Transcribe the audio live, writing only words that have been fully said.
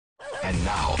And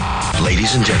now,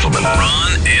 ladies and gentlemen,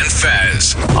 Ron and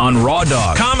Fez on Raw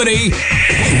Dog Comedy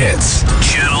Hits,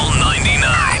 Channel 99.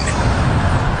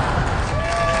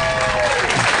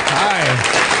 Hi.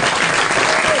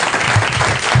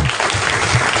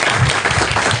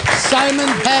 Simon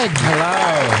Pegg.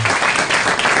 Hello.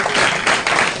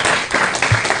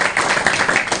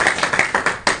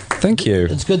 Thank you.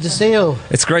 It's good to see you.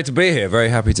 It's great to be here. Very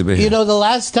happy to be here. You know, the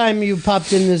last time you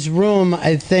popped in this room,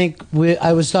 I think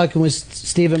I was talking with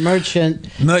Stephen Merchant.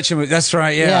 Merchant, that's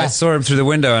right, yeah. I saw him through the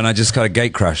window and I just kind of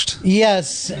gate crashed.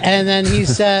 Yes, and then he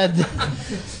said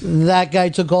that guy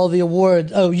took all the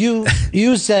awards. Oh, you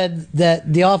said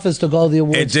that The Office took all the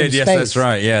awards. It did, yes, that's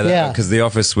right, yeah. Because The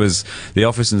Office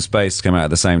and Space came out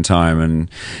at the same time, and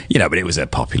but it was a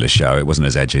popular show. It wasn't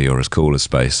as edgy or as cool as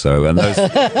Space. So, and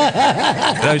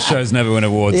those shows never win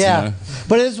awards. Yeah,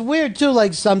 but it's weird too.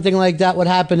 Like something like that would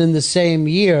happen in the same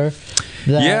year.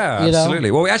 Absolutely.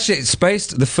 Well, actually,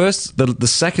 the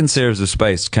second series of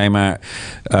Space came out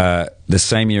the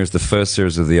same year as the first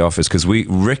series of The Office, because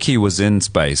Ricky was in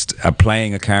Spaced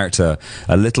playing a character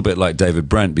a little bit like David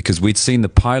Brent, because we'd seen the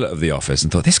pilot of The Office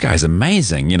and thought, this guy's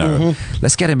amazing,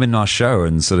 let's get him in our show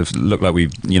and sort of look like we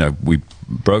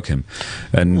broke him,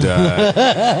 and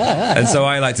and so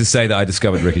I like to say that I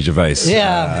discovered Ricky Gervais.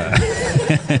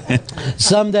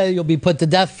 Someday you'll be put to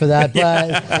death for that,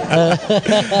 but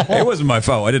it wasn't my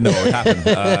fault. I didn't know what would happen.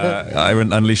 I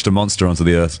unleashed a monster onto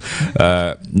the earth.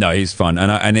 No, he's fun,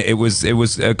 and it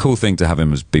was a cool thing to have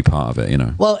him be part of it.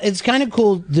 Well, it's kind of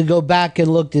cool to go back and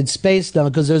look at Space now,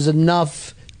 because there's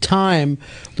enough time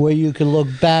where you can look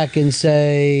back and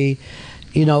say,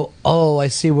 I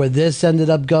see where this ended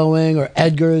up going, or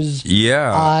Edgar's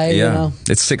eye.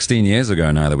 It's 16 years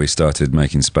ago now that we started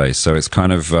making Space, so it's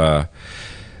kind of. I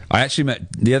actually met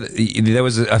there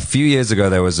was a few years ago.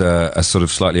 There was a sort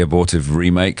of slightly abortive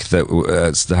remake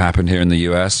that happened here in the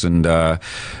US, and the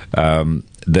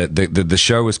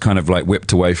show was kind of like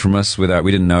whipped away from us we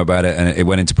didn't know about it, and it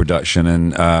went into production,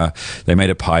 and they made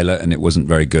a pilot, and it wasn't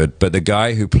very good. But the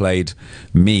guy who played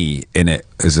me in it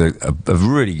is a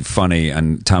really funny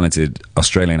and talented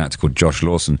Australian actor called Josh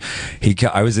Lawson.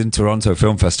 I was in Toronto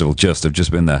Film Festival, I've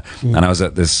just been there, and I was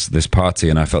at this party,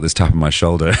 and I felt this tap on my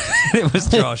shoulder. It was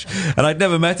Josh, and I'd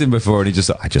never met him before, and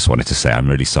I just wanted to say I'm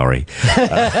really sorry.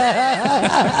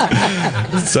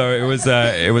 So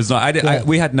it was not.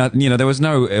 We had not. There was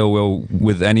no ill will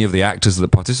with any of the actors that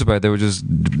participated. They were just,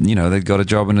 they got a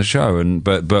job in the show,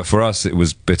 but for us it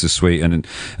was bittersweet, and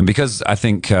because I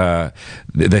think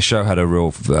the show had a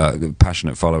real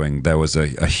passionate following, there was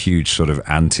a huge sort of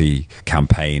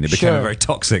anti-campaign. It became a very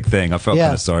toxic thing. I felt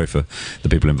kind of sorry for the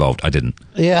people involved. I didn't.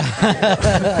 Yeah.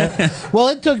 Well,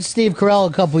 it took Steve Carell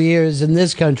a couple years in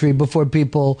this country before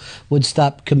people would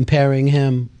stop comparing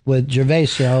him with Gervais.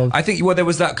 I think, there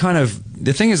was that kind of.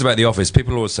 The thing is about The Office,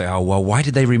 people always say, oh, well, why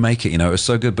did they remake it? It was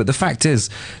so good. But the fact is,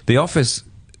 The Office.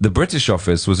 The British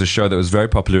Office was a show that was very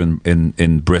popular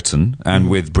in Britain and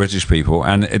with British people,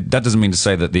 and that doesn't mean to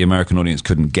say that the American audience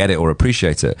couldn't get it or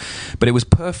appreciate it, but it was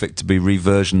perfect to be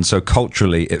reversioned, so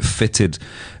culturally it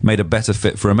made a better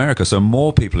fit for America, so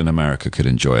more people in America could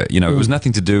enjoy it. It was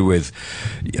nothing to do with,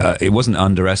 it wasn't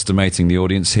underestimating the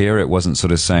audience here, it wasn't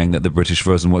sort of saying that the British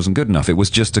version wasn't good enough, it was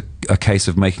just a case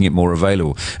of making it more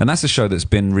available. And that's a show that's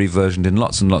been reversioned in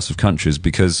lots and lots of countries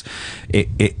because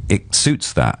it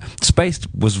suits that. Spaced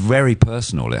was very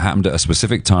personal. It happened at a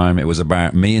specific time. It was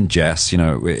about me and Jess.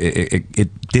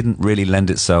 It didn't really lend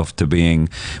itself to being.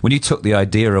 When you took the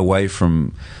idea away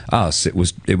from us, it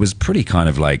was pretty kind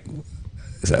of like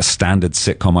a standard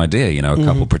sitcom idea. A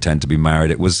couple pretend to be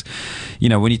married. It was,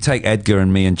 when you take Edgar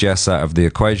and me and Jess out of the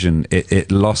equation,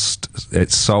 it lost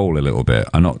its soul a little bit.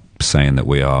 I'm not saying that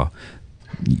we are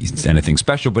anything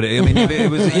special, but it was,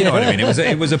 what I mean.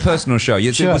 It was a personal show.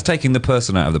 It was taking the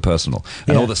person out of the personal,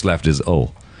 and all that's left is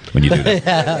when you do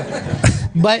that.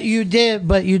 But you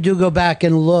do go back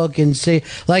and look and see,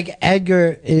 like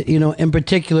Edgar, in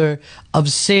particular, of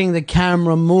seeing the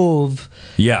camera move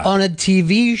on a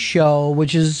TV show,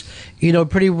 which is,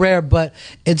 pretty rare. But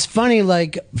it's funny,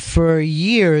 like for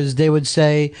years they would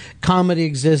say comedy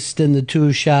exists in the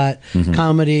two-shot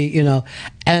comedy,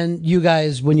 and you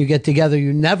guys, when you get together,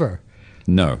 you never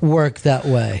work that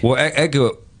way. Well, Edgar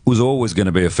was always going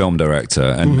to be a film director,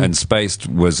 and Spaced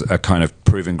was a kind of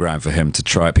proving ground for him to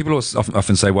try. People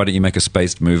often say, why don't you make a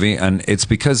Spaced movie? And it's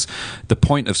because the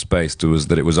point of Spaced was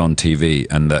that it was on TV,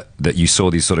 and that you saw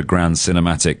these sort of grand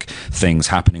cinematic things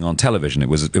happening on television. It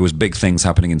was big things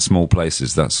happening in small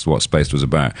places. That's what Spaced was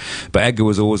about. But Edgar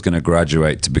was always going to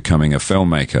graduate to becoming a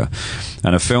filmmaker.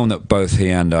 And a film that both he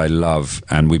and I love,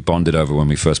 and we bonded over when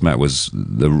we first met, was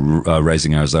the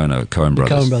Raising Arizona, Coen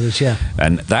Brothers. Coen Brothers, yeah.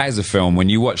 And that is a film, when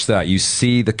you watch that, you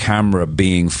see the camera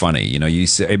being funny. You know,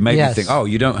 it made me think, oh,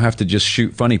 you don't have to just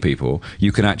shoot funny people.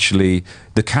 You can actually,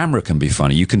 the camera can be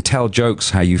funny. You can tell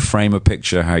jokes, how you frame a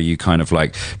picture, how you kind of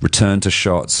like return to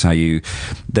shots, how you,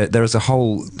 there is a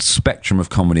whole spectrum of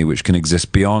comedy which can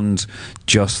exist beyond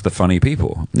just the funny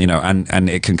people, you know, and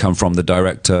it can come from the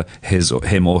director,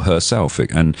 him or herself.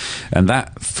 And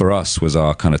that for us was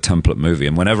our kind of template movie.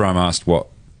 And whenever I'm asked what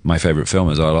my favorite film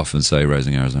is, I'll often say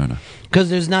Raising Arizona. Because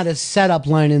there's not a setup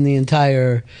line in the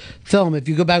entire film. If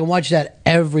you go back and watch that,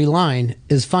 every line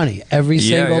is funny. Every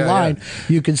single line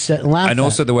you can sit and laugh at. And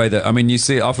also the way that, I mean, you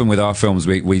see it often with our films,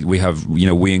 we have, you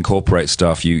know, we incorporate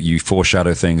stuff, you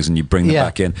foreshadow things and you bring them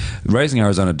back in. Raising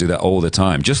Arizona do that all the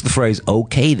time. Just the phrase,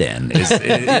 okay then, is, you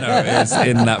know, is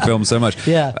in that film so much.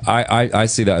 Yeah. I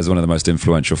see that as one of the most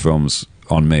influential films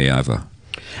on me ever.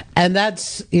 And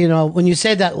that's, you know, when you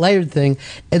say that layered thing,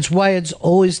 it's why it's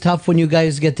always tough when you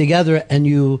guys get together and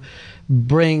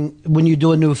when you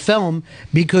do a new film,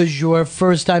 because your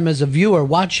first time as a viewer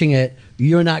watching it,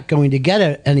 you're not going to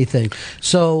get anything.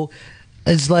 So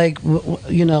it's like,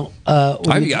 you know,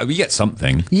 we get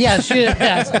something. Yes,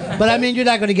 yes, but I mean, you're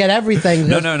not going to get everything.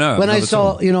 No. When I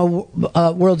saw, you know,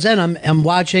 World's End, I'm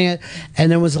watching it,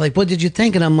 and it was like, what did you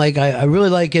think? And I'm like, I really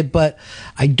like it, but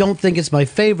I don't think it's my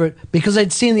favorite, because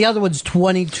I'd seen the other ones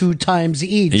 22 times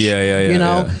each. Yeah. You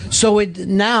know, so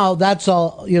now that's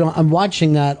all. You know, I'm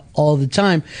watching that all the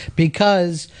time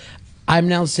because I'm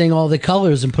now seeing all the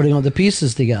colors and putting all the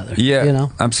pieces together. Yeah, you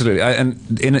know, absolutely.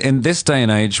 And in this day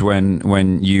and age,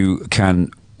 when you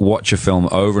can watch a film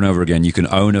over and over again, you can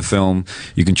own a film,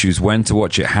 you can choose when to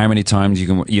watch it, how many times,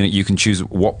 you can choose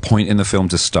what point in the film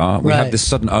to start. We have this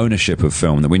sudden ownership of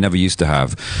film that we never used to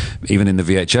have. Even in the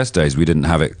VHS days, we didn't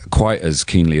have it quite as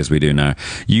keenly as we do now.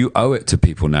 You owe it to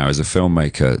people now as a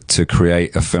filmmaker to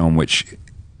create a film which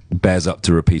bears up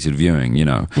to repeated viewing. You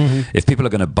know, if people are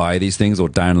going to buy these things or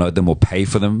download them or pay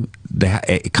for them,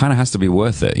 it kind of has to be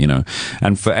worth it, you know.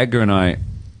 And for Edgar and I,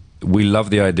 we love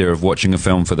the idea of watching a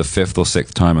film for the 5th or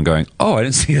 6th time and going, oh, I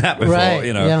didn't see that before,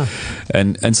 you know. Yeah.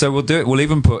 And so we'll do it. We'll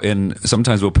even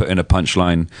sometimes we'll put in a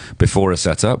punchline before a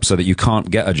setup so that you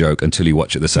can't get a joke until you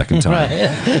watch it the second time.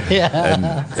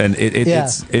 And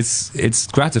it's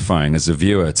gratifying as a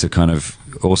viewer to kind of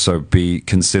also be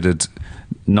considered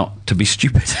not to be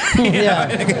stupid.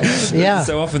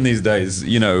 So often these days,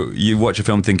 you know, you watch a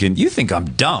film thinking, you think I'm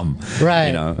dumb, right?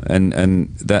 You know, and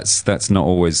that's not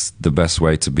always the best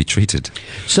way to be treated.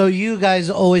 So you guys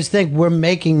always think we're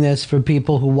making this for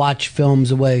people who watch films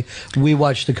the way we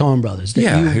watch the Coen Brothers.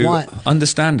 Who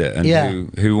understand it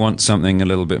and who want something a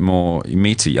little bit more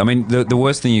meaty. I mean, the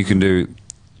worst thing you can do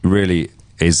really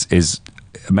is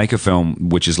make a film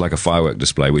which is like a firework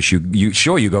display, which you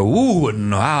go ooh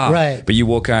and ah, right, but you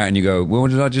walk out and you go, well,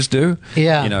 what did I just do?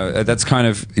 Yeah, you know, that's kind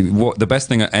of what the best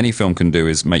thing any film can do,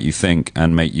 is make you think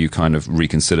and make you kind of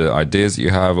reconsider ideas that you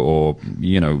have, or,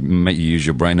 you know, make you use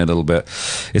your brain a little bit.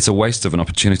 It's a waste of an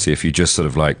opportunity if you just sort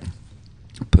of like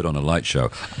put on a light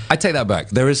show. I take that back.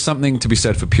 There is something to be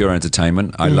said for pure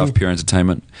entertainment. I love pure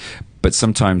entertainment, but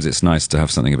sometimes it's nice to have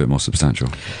something a bit more substantial.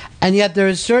 And yet there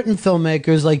are certain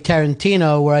filmmakers like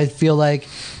Tarantino where I feel like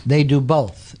they do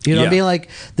both. You know what I mean? Like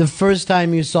the first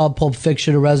time you saw Pulp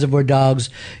Fiction or Reservoir Dogs,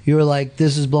 you were like,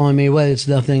 this is blowing me away. It's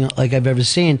nothing like I've ever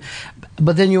seen.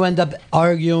 But then you end up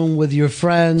arguing with your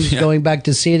friends, going back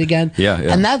to see it again.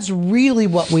 And that's really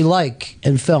what we like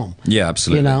in film. Yeah,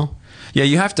 absolutely. You know? Yeah,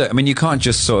 you have to, I mean, you can't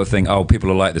just sort of think, oh, people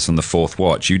are like this on the 4th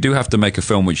watch. You do have to make a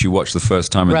film which you watch the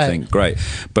first time and think, great.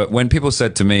 But when people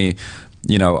said to me,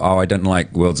 you know, oh, I don't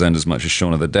like World's End as much as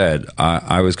Shaun of the Dead,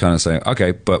 I was kind of saying,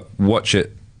 okay, but watch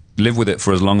it, live with it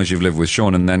for as long as you've lived with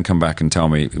Shaun, and then come back and tell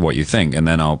me what you think, and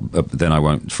then I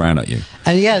won't frown at you.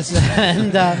 And yes,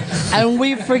 and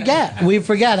we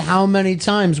forget how many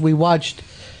times we watched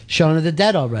Shaun of the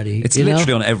Dead already. It's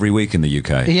literally on every week in the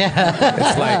UK. Yeah.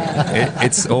 It's like,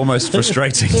 it's almost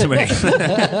frustrating to me.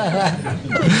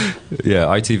 Yeah,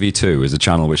 ITV2 is a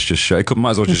channel which just it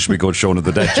might as well just be called Shaun of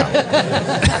the Dead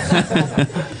channel.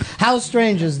 How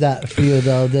strange is that for you,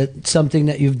 though, that something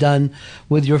that you've done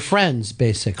with your friends,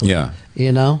 basically? Yeah.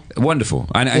 You know? Wonderful.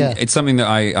 And it's something that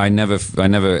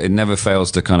it never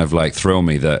fails to kind of like thrill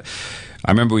me that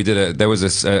I remember there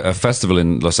was a festival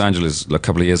in Los Angeles a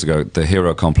couple of years ago, the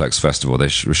Hero Complex Festival. They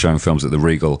were showing films at the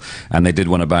Regal, and they did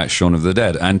one about Shaun of the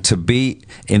Dead. And to be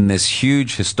in this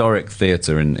huge historic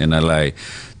theater in LA,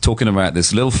 talking about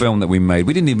this little film that we made,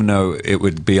 we didn't even know it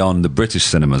would be on the British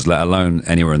cinemas, let alone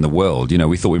anywhere in the world. You know,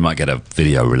 we thought we might get a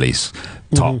video release,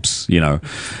 tops, you know,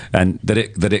 and that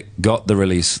it got the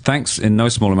release thanks in no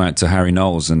small amount to Harry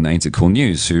Knowles and Ain't It Cool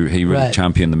News, who he really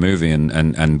championed the movie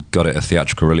and got it a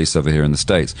theatrical release over here in the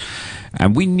States.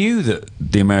 And we knew that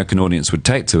the American audience would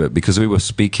take to it because we were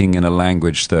speaking in a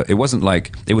language that it wasn't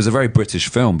like, it was a very British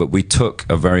film, but we took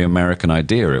a very American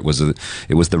idea. It was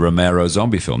the Romero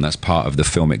zombie film. That's part of the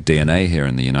filmic DNA here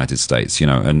in the United States, you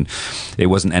know, and it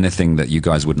wasn't anything that you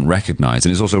guys wouldn't recognize.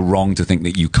 And it's also wrong to think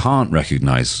that you can't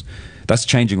recognize. That's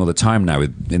changing all the time now.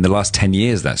 In the last 10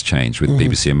 years, that's changed with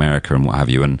BBC America and what have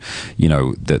you, and you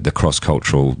know the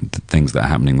cross-cultural things that are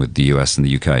happening with the US and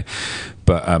the UK.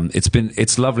 But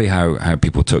it's lovely how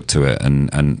people took to it,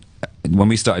 and when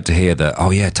we started to hear that,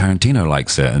 oh yeah, Tarantino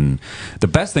likes it, and the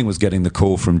best thing was getting the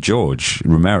call from George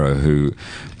Romero, who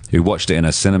watched it in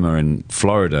a cinema in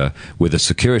Florida with a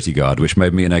security guard, which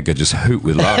made me and Edgar just hoot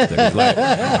with laughter. It was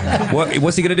like,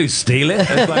 what's he going to do, steal it?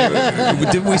 It's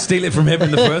like, didn't we steal it from him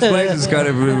in the first place? It's kind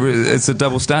of, it's a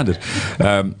double standard.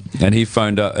 And he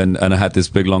phoned up, and I had this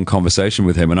big, long conversation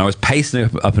with him, and I was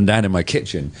pacing up and down in my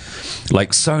kitchen,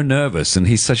 like so nervous, and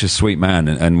he's such a sweet man,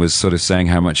 and was sort of saying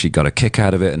how much he got a kick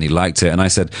out of it, and he liked it. And I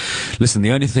said, listen,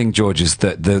 the only thing, George, is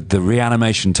that the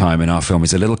reanimation time in our film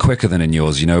is a little quicker than in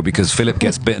yours, you know, because Philip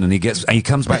gets bitten, and he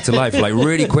comes back to life like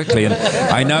really quickly. And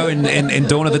I know in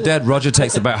Dawn of the Dead, Roger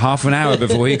takes about half an hour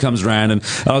before he comes round. And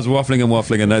I was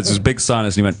waffling, and there's this big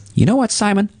silence, and he went, "You know what,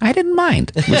 Simon? I didn't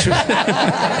mind." And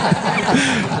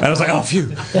I was like, "Oh, phew."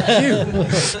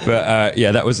 But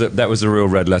yeah, that was a real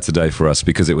red letter day for us,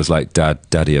 because it was like,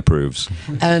 Daddy approves.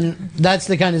 And that's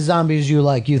the kind of zombies you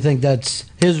like. You think that's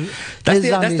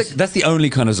that's the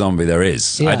only kind of zombie there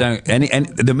is. Yeah. I don't and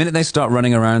the minute they start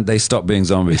running around, they stop being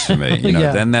zombies for me. You know,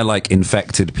 yeah. Then they're like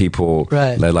infected people.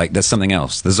 Right. They're like, there's something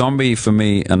else. The zombie for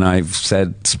me, and I've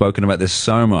spoken about this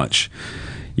so much.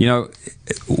 You know,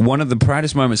 one of the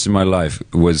proudest moments in my life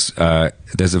was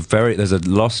there's a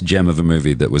lost gem of a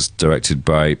movie that was directed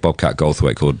by Bobcat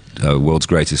Goldthwait called World's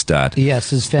Greatest Dad.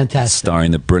 Yes, it's fantastic.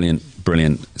 Starring the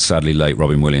brilliant, sadly late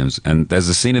Robin Williams. And there's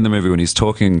a scene in the movie when he's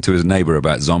talking to his neighbor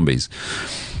about zombies,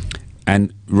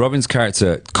 and Robin's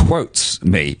character quotes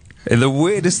me. One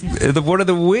of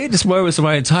the weirdest moments of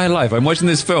my entire life. I'm watching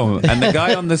this film, and the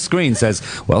guy on the screen says,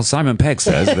 "Well, Simon Pegg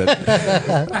says that,"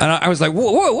 and I was like,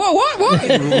 "What?"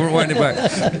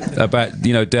 About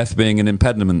you know, death being an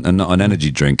impediment and not an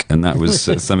energy drink, and that was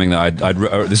something that I'd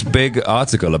wrote this big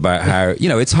article about how, you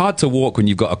know, it's hard to walk when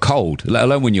you've got a cold, let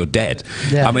alone when you're dead.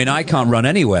 Yeah. I mean, I can't run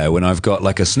anywhere when I've got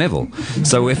like a snivel.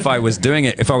 So if I was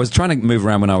trying to move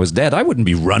around when I was dead, I wouldn't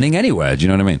be running anywhere. Do you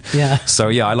know what I mean? Yeah. So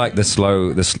yeah, I like the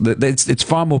slow. It's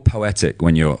far more poetic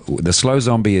when the slow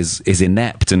zombie is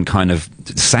inept and kind of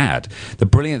sad. The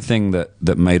brilliant thing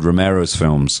that made Romero's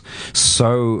films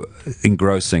so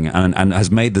engrossing and has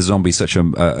made the zombie such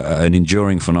an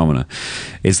enduring phenomenon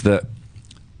is that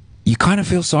you kind of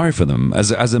feel sorry for them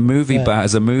as a movie. Yeah.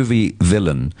 As a movie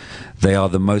villain, they are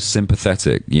the most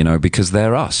sympathetic, you know, because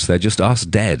they're us. They're just us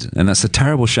dead, and that's a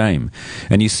terrible shame.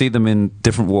 And you see them in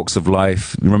different walks of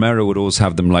life. Romero would always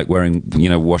have them like wearing, you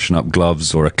know, washing up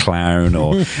gloves, or a clown,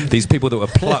 or these people that were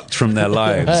plucked from their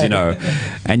lives, you know.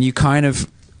 And you kind of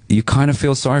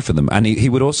feel sorry for them. And he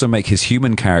would also make his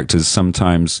human characters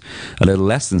sometimes a little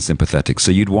less than sympathetic.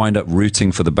 So you'd wind up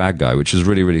rooting for the bad guy, which is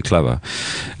really, really clever.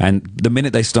 And the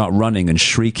minute they start running and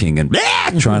shrieking and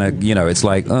trying to, you know, it's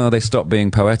like, oh, they stop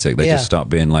being poetic. They just start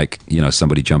being like, you know,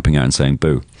 somebody jumping out and saying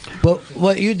boo. Well,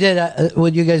 what you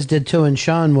guys did too in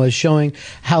Shaun was showing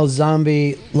how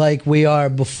zombie-like we are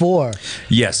before.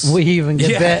 Yes. We even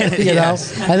get bit, you know?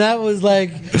 And that was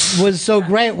so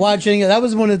great watching it. That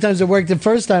was one of the times it worked the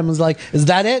first time. Was like, is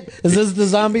that it? Is this the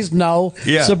zombies? No.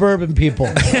 Yeah. Suburban people.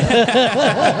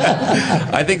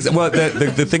 I think, well,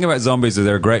 the thing about zombies is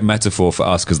they're a great metaphor for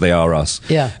us because they are us.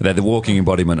 Yeah. They're the walking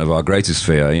embodiment of our greatest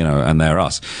fear, you know, and they're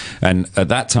us. And at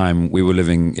that time, we were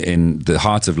living in the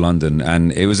heart of London,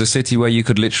 and it was a city where you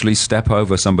could literally step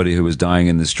over somebody who was dying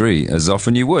in the street, as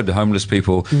often you would. Homeless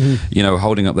people, you know,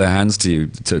 holding up their hands to you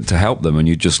to help them, and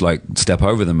you just like step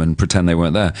over them and pretend they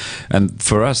weren't there. And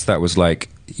for us, that was like,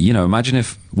 you know, imagine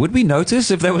if would we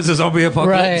notice if there was a zombie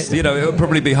apocalypse? Right. You know, it would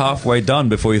probably be halfway done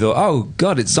before you thought, oh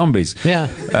God, it's zombies. Yeah.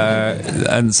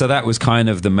 And so that was kind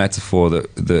of the metaphor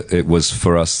that it was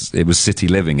for us. It was city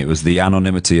living. It was the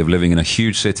anonymity of living in a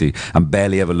huge city and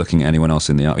barely ever looking at anyone else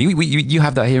in the eye. You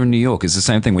have that here in New York. It's the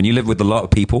same thing. When you live with a lot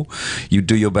of people, you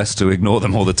do your best to ignore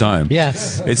them all the time.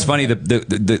 Yes. It's funny,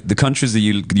 the countries that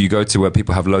you go to where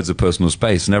people have loads of personal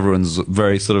space and everyone's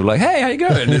very sort of like, hey, how you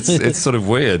going? It's sort of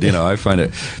weird, you know. I find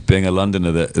it, being a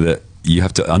Londoner, that you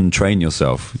have to untrain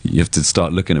yourself. You have to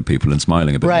start looking at people and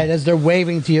smiling a bit. Right, as they're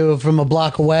waving to you from a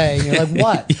block away. And you're like,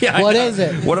 what? Yeah, what is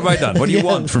it? What have I done? What do you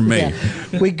want from me?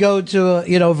 Yeah. We go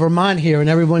to, Vermont here, and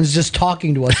everyone's just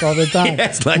talking to us all the time. Yeah,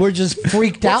 it's like, we're just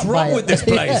freaked out by with this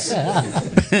place?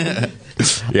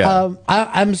 Yeah.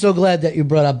 I'm so glad that you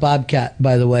brought up Bobcat,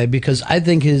 by the way, because I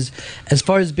think as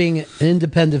far as being an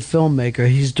independent filmmaker,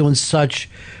 he's doing such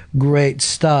great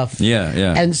stuff. Yeah,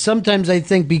 yeah. And sometimes I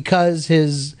think because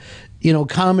his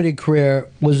comedy career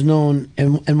was known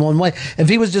in one way. If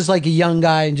he was just like a young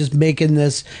guy and just making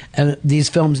these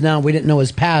films now, we didn't know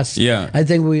his past. Yeah. I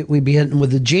think we'd be hitting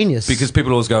with a genius. Because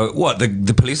people always go, what,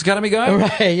 the Police Academy guy?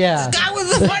 Right, yeah. This guy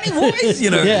with the funny voice,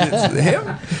 Yeah. It's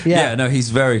him? Yeah, no,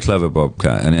 he's very clever,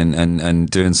 Bobcat, and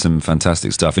doing some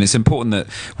fantastic stuff. And it's important that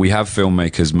we have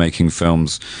filmmakers making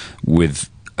films with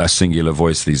a singular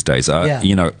voice these days.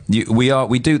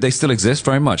 They still exist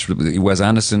very much. Wes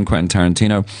Anderson, Quentin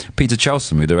Tarantino, Peter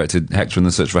Chelsom, who directed Hector and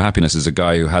the Search for Happiness, is a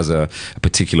guy who has a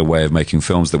particular way of making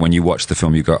films that when you watch the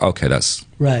film you go, okay, that's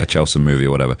a Chelsom movie or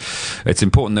whatever. It's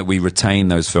important that we retain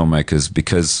those filmmakers,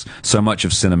 because so much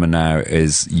of cinema now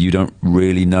is you don't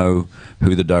really know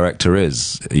who the director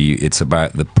is. It's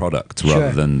about the product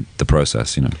rather than the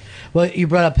process, Well, you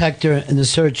brought up Hector and the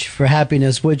Search for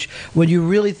Happiness, which, when you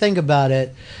really think about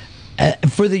it,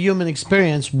 for the human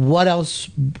experience, what else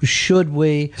should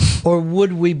we or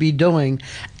would we be doing?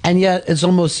 And yet it's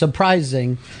almost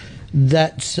surprising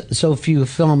that so few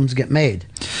films get made.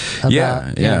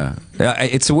 Yeah.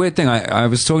 It's a weird thing. I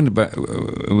was talking about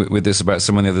about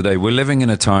someone the other day. We're living in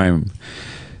a time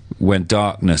when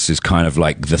darkness is kind of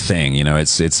like the thing,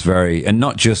 it's very, and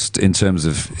not just in terms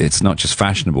of, it's not just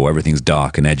fashionable. Everything's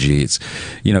dark and edgy. It's,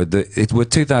 we're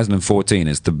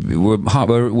 2014.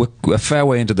 We're a fair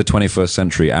way into the 21st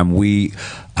century, and we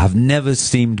have never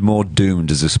seemed more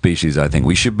doomed as a species. I think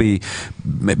we should be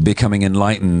becoming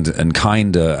enlightened and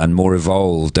kinder and more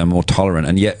evolved and more tolerant,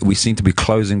 and yet we seem to be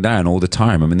closing down all the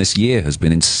time. I mean, this year has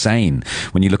been insane.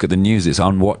 When you look at the news, it's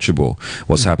unwatchable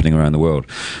what's happening around the world.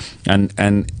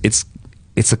 And it's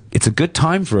a good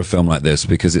time for a film like this,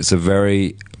 because it's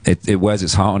it wears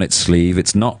its heart on its sleeve.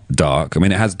 It's not dark. I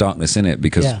mean, it has darkness in it,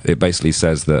 because it basically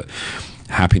says that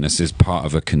happiness is part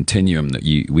of a continuum, that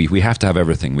we have to have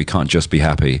everything. We can't just be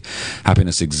happy.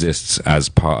 Happiness exists as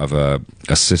part of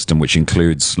a system which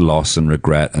includes loss and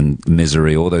regret and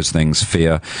misery, all those things,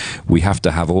 fear. We have to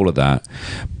have all of that.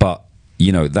 But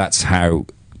that's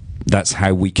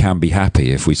how we can be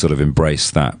happy, if we sort of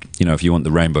embrace that. If you want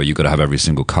the rainbow, you've got to have every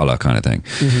single color, kind of thing.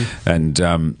 Mm-hmm.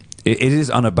 And it is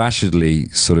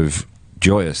unabashedly sort of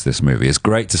joyous, this movie. It's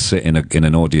great to sit in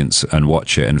an audience and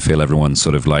watch it and feel everyone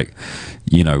sort of like,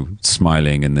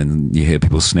 smiling, and then you hear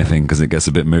people sniffing because it gets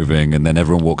a bit moving, and then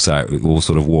everyone walks out all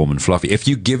sort of warm and fluffy. If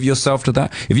you give yourself to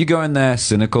that, if you go in there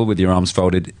cynical with your arms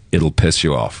folded, it'll piss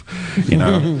you off,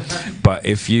 But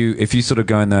if you sort of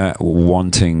go in there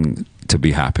wanting to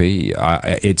be happy,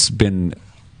 it's been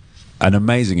an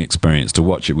amazing experience to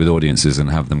watch it with audiences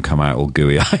and have them come out all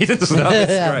gooey-eyed and stuff.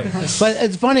 It's great. But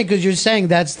it's funny, because you're saying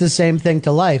that's the same thing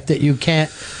to life, that you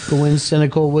can't go in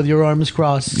cynical with your arms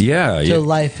crossed to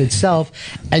life itself,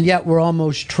 and yet we're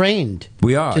almost trained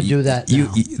to do that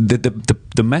now.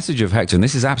 The message of Hector, and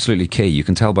this is absolutely key, you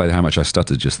can tell by how much I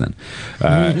stuttered just then,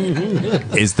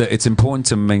 is that it's important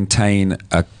to maintain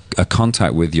a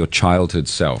contact with your childhood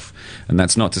self. And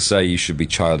that's not to say you should be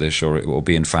childish or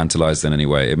be infantilized in any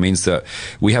way. It means that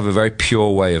we have a very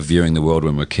pure way of viewing the world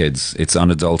when we're kids. It's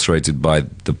unadulterated by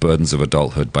the burdens of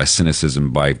adulthood, by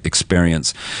cynicism, by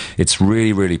experience. It's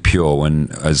really, really pure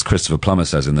when, as Christopher Plummer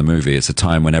says in the movie, it's a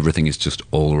time when everything is just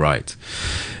all right.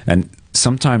 And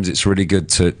sometimes it's really good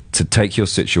to take your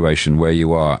situation where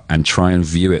you are and try and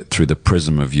view it through the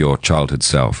prism of your childhood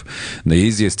self. And the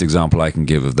easiest example I can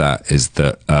give of that is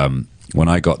that when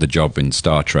I got the job in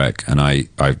Star Trek, and I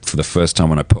for the first time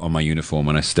when I put on my uniform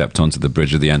and I stepped onto the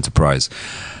bridge of the Enterprise,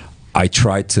 I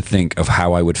tried to think of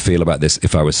how I would feel about this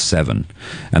if I was 7.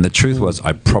 And the truth was,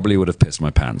 I probably would have pissed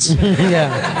my pants.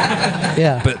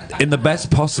 Yeah. But in the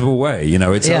best possible way, you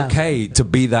know, it's okay to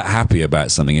be that happy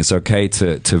about something. It's okay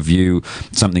to view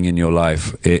something in your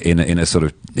life in a sort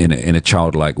of, in a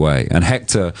childlike way. And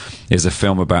Hector is a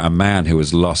film about a man who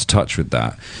has lost touch with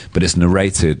that, but it's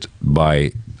narrated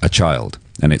by a child.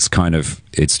 And it's kind of,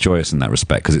 it's joyous in that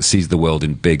respect because it sees the world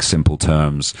in big, simple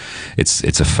terms. It's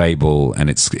a fable,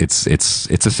 and it's a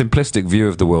simplistic view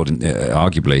of the world,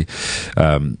 arguably.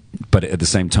 But at the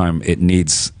same time, it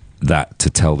needs that to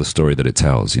tell the story that it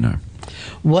tells. You know.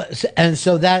 And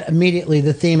so that immediately,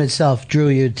 the theme itself drew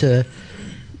you to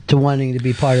wanting to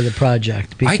be part of the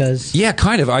project, because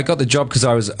kind of. I got the job because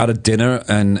I was at a dinner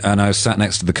and I was sat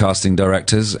next to the casting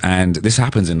directors, and this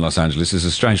happens in Los Angeles. It's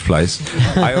a strange place.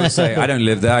 I always say I don't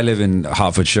live there. I live in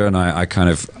Hertfordshire, and I kind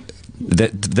of.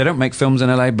 They don't make films in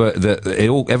LA, but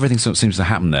everything sort of seems to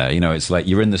happen there. You know, it's like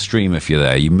you're in the stream if you're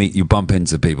there. You bump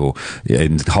into people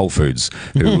in Whole Foods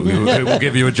who will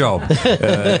give you a job. Go,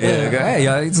 hey,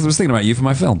 I was thinking about you for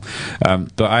my film.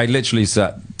 But I literally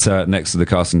sat next to the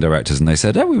casting directors, and they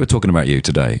said, "Oh, we were talking about you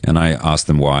today." And I asked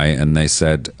them why, and they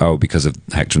said, "Oh, because of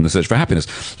Hector and the Search for Happiness."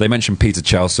 They mentioned Peter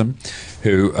Chelsom,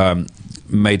 who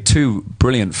made 2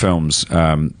 brilliant films.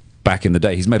 Back in the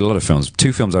day, he's made a lot of films.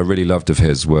 2 films I really loved of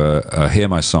his were Hear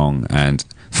My Song and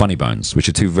Funny Bones, which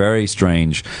are 2 very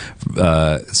strange,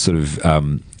 sort of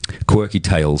quirky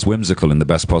tales, whimsical in the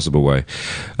best possible way.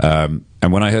 And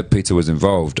when I heard Peter was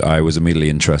involved, I was immediately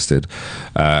interested.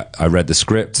 I read the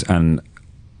script and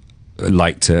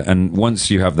liked it. And once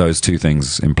you have those 2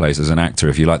 things in place as an actor,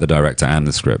 if you like the director and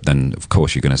the script, then of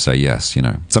course you're going to say yes. You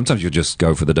know, sometimes you'll just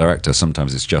go for the director,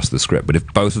 sometimes it's just the script. But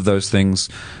if both of those things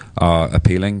are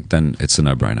appealing, then it's a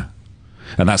no-brainer.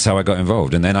 And that's how I got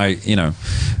involved. And then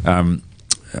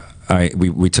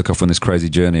we took off on this crazy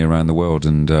journey around the world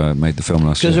and made the film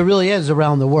last year. Because it really is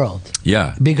around the world.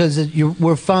 Yeah. Because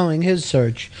we're following his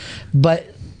search,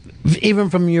 but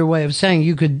even from your way of saying,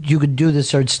 you could do the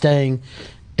search staying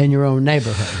in your own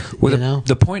neighborhood. Well, you know?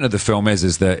 The point of the film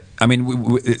is that, I mean,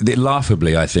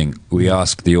 laughably, I think we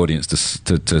ask the audience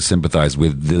to sympathize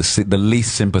with the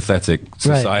least sympathetic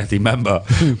society member,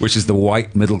 which is the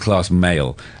white middle class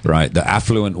male, right? The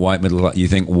affluent white middle class. You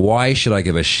think, why should I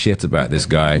give a shit about this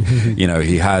guy? You know,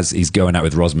 he's going out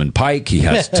with Rosamund Pike. He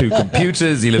has 2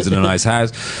 computers. He lives in a nice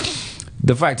house.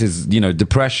 The fact is, you know,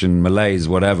 depression, malaise,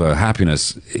 whatever,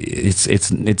 happiness,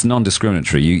 it's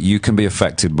non-discriminatory. You can be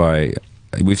affected by.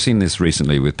 We've seen this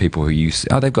recently with people who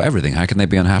they've got everything. How can they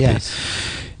be unhappy? Yes.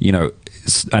 You know,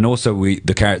 and also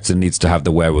the character needs to have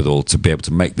the wherewithal to be able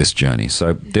to make this journey.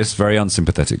 So this very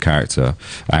unsympathetic character,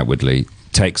 outwardly,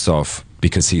 takes off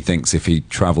because he thinks if he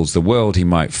travels the world, he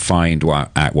might find what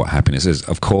happiness is.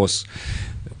 Of course,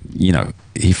 you know,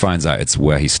 he finds out it's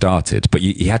where he started, but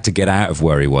he had to get out of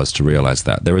where he was to realize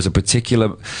that. There is a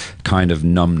particular kind of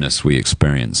numbness we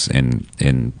experience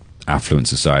in affluent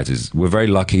societies. We're very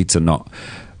lucky to not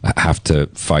have to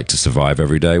fight to survive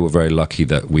every day. We're very lucky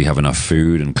that we have enough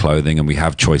food and clothing, and we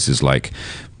have choices like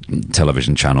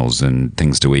television channels and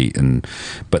things to eat.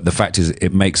 But the fact is,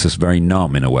 it makes us very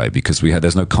numb in a way, because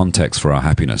there's no context for our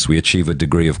happiness. We achieve a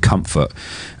degree of comfort,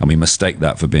 and we mistake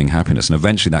that for being happiness. And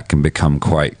eventually, that can become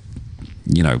quite,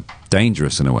 you know,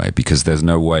 dangerous in a way, because there's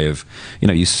no way of, you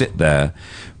know, you sit there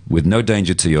with no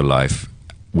danger to your life,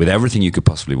 with everything you could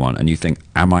possibly want, and you think,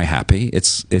 am I happy?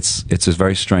 It's a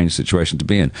very strange situation to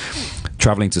be in.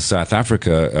 Traveling to South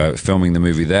Africa, filming the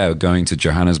movie there, going to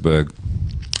Johannesburg,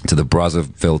 to the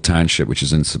Brazzaville township, which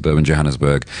is in suburban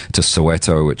Johannesburg, to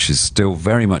Soweto, which is still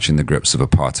very much in the grips of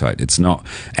apartheid. It's not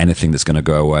anything that's going to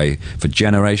go away for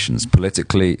generations.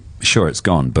 Politically, sure, it's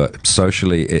gone, but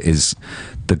socially, it is.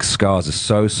 The scars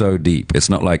are so deep. It's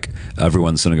not like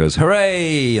everyone sort of goes,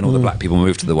 hooray, and all the black people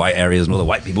move to the white areas, and all the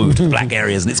white people move to the black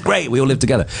areas, and it's great, we all live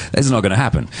together. This is not going to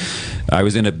happen. I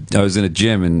was in a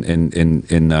gym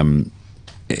in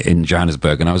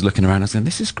Johannesburg, and I was looking around and saying,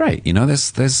 this is great, you know,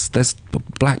 there's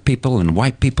black people and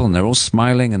white people, and they're all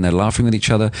smiling and they're laughing with each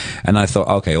other. And I thought,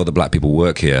 okay, all the black people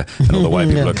work here and all the white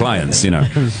people are clients, you know.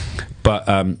 But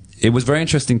it was very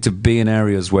interesting to be in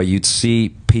areas where you'd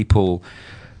see people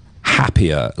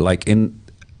happier, like in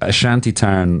a shanty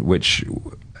town which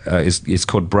is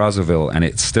called Brazzaville, and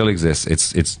it still exists.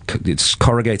 It's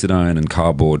corrugated iron and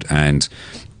cardboard, and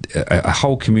a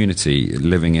whole community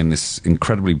living in this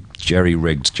incredibly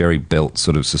jerry-rigged, jerry-built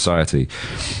sort of society.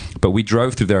 But we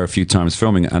drove through there a few times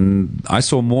filming, and I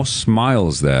saw more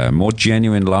smiles there, more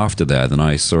genuine laughter there than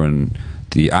I saw in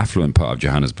the affluent part of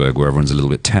Johannesburg, where everyone's a little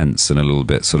bit tense and a little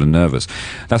bit sort of nervous.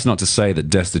 That's not to say that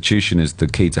destitution is the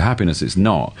key to happiness. It's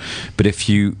not. But if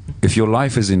your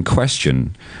life is in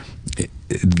question,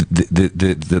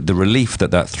 the relief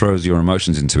that throws your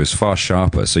emotions into is far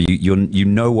sharper. So you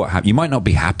know what you might not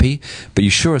be happy, but you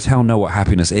sure as hell know what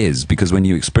happiness is, because when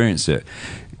you experience it,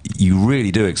 you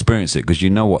really do experience it, because you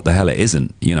know what the hell it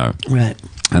isn't, you know. Right.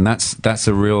 And that's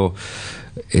a real,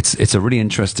 it's a really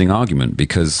interesting argument,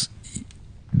 because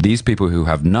these people who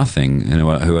have nothing, you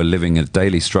know, who are living a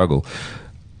daily struggle,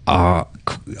 are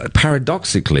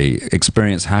paradoxically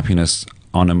experience happiness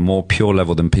on a more pure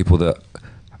level than people that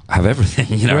have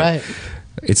everything, you know. Right.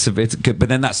 It's good, but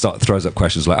then that throws up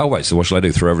questions like, oh wait, so what shall I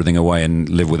do? Throw everything away and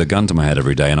live with a gun to my head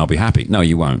every day and I'll be happy? No,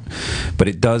 you won't. But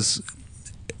it does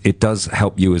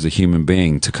help you as a human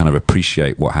being to kind of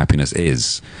appreciate what happiness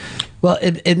is. Well,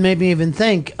 it made me even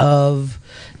think of,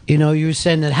 you know, you were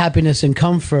saying that happiness and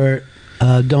comfort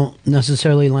don't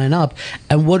necessarily line up.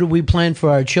 And what do we plan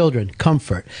for our children?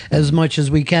 Comfort, as much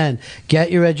as we can.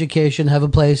 Get your education, have a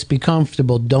place, be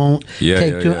comfortable. Don't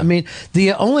take too. I mean,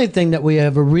 the only thing that we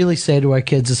ever really say to our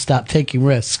kids is stop taking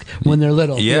risks when they're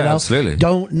little. Yeah, you know? Absolutely.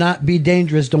 Don't not be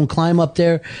dangerous. Don't climb up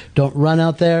there. Don't run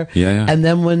out there. Yeah. And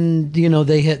then when, you know,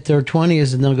 they hit their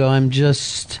 20s and they'll go, I'm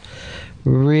just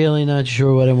really not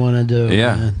sure what I want to do.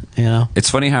 Yeah. Man. You know, it's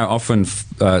funny how often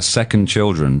second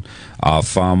children are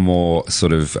far more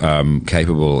sort of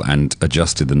capable and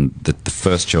adjusted than the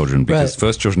first children, because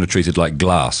first children are treated like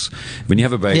glass. When you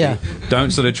have a baby,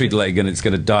 don't sort of treat it like it's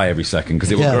going to die every second,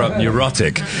 because it will grow up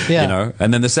neurotic, you know.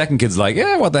 And then the second kid's like,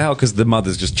 yeah, what the hell, because the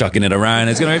mother's just chucking it around.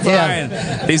 It's going to be fine.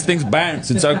 These things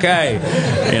bounce. It's okay,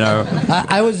 you know.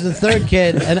 I was the third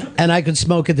kid, and I could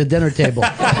smoke at the dinner table.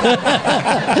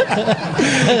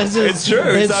 It's true.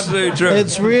 It's absolutely true.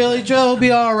 It's really true. He'll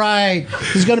be all right.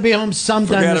 He's going to be home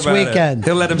sometime this weekend.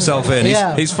 He'll let himself in.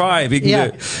 He's 5. He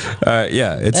can do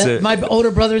it. My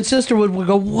older brother and sister would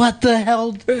go, what the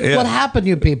hell? What happened to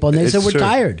you people? And they said, we're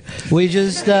tired. We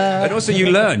just... And also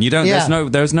you learn. You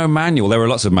don't. There's no manual. There are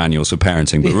lots of manuals for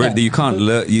parenting, but really you can't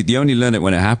learn. You only learn it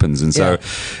when it happens. And so,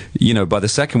 you know, by the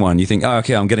second one, you think, oh,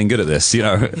 okay, I'm getting good at this. You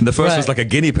know, and the first one's like a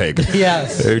guinea pig.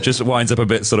 Yes. Who just winds up a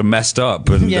bit sort of messed up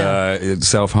and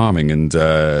self-harming, and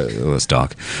it's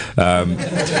dark. But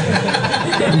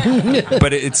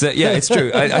it's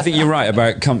true. I think you're right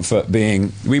about comfort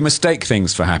being... We mistake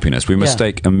things for happiness. We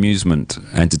mistake amusement,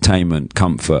 entertainment,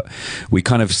 comfort. We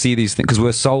kind of see these things because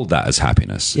we're sold that as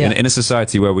happiness. In a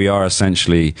society where we are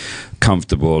essentially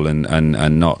comfortable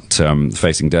and not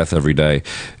facing death every day,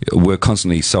 we're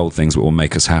constantly sold things that will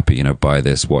make us happy. You know, buy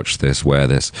this, watch this, wear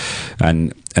this.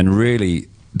 And really,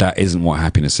 that isn't what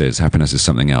happiness is. Happiness is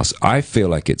something else. I feel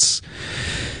like it's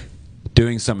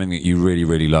doing something that you really,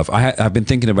 really love. I've been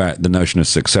thinking about the notion of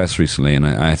success recently, and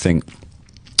I think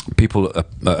people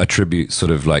attribute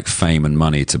sort of like fame and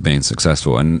money to being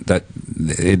successful, and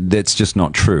it's just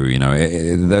not true. You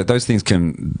know, those things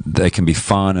can be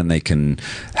fun and they can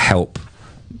help,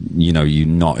 you know, you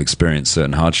not experience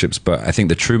certain hardships, but I think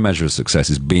the true measure of success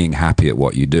is being happy at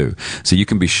what you do. So you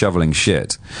can be shoveling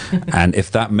shit, and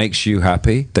if that makes you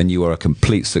happy, then you are a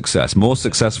complete success. More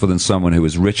successful than someone who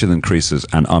is richer than Croesus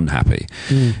and unhappy.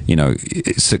 You know,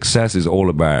 success is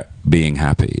all about being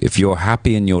happy. If you're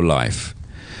happy in your life,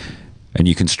 and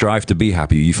you can strive to be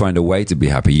happy, you find a way to be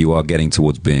happy, you are getting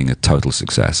towards being a total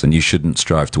success, and you shouldn't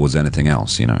strive towards anything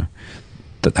else, you know.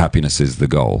 That happiness is the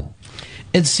goal.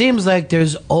 It seems like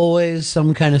there's always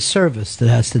some kind of service that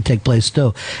has to take place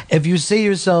too. If you see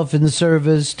yourself in the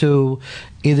service to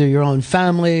either your own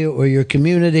family or your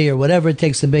community or whatever it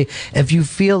takes to be, if you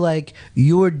feel like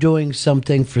you're doing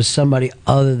something for somebody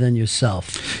other than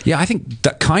yourself. Yeah, I think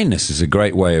that kindness is a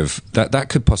great way of... That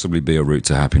could possibly be a route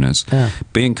to happiness.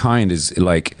 Being kind is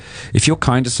like... If you're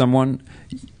kind to someone,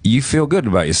 you feel good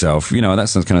about yourself. You know, that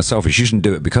sounds kind of selfish. You shouldn't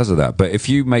do it because of that. But if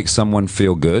you make someone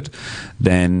feel good,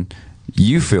 then...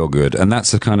 you feel good, and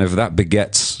that's a kind of, that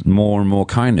begets more and more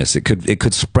kindness. It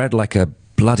could spread like a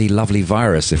bloody lovely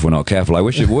virus if we're not careful. I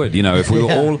wish it would. You know, if we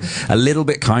were all a little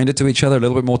bit kinder to each other, a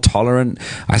little bit more tolerant.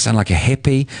 I sound like a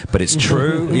hippie, but it's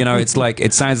true. You know, it's like,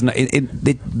 it sounds,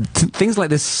 things like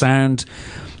this sound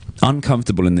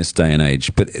uncomfortable in this day and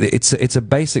age, but it's a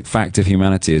basic fact of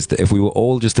humanity, is that if we were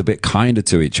all just a bit kinder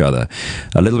to each other,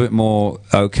 a little bit more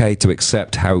okay to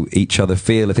accept how each other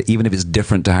feel, even if it's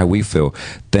different to how we feel,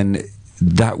 then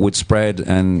that would spread.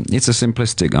 And it's a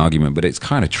simplistic argument, but it's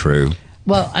kind of true.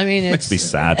 Well, I mean, makes me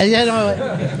sad.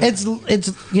 It's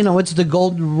it's the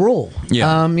golden rule.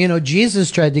 Yeah. Jesus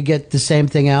tried to get the same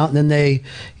thing out, and then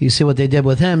you see what they did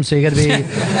with him. So you got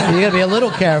to be a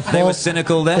little careful. They were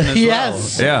cynical then as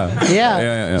yes. well.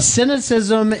 Yeah.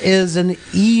 Cynicism is an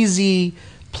easy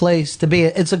place to be.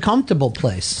 It's a comfortable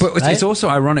place. But right? it's also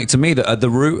ironic to me that at the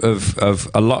root of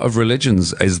a lot of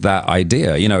religions is that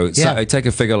idea. So I take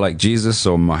a figure like Jesus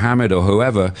or Muhammad or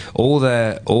whoever. All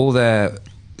their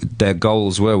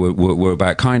goals were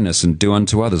about kindness and do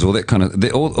unto others. All that kind of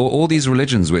all these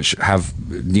religions which have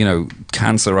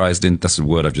cancerized, that's a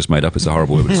word I've just made up. It's a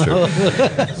horrible word, but it's true.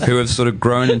 Who have sort of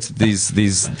grown into these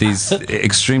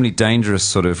extremely dangerous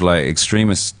sort of like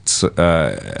extremist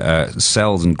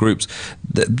cells and groups.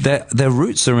 Their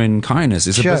roots are in kindness.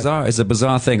 It's a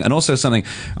bizarre thing, and also something.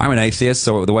 I'm an atheist,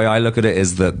 so the way I look at it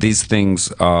is that these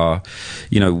things are,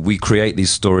 we create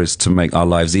these stories to make our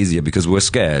lives easier because we're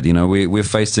scared. We're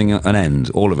facing an end.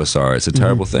 All of us are. It's a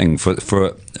terrible thing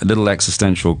for little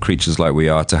existential creatures like we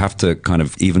are to have to kind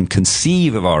of even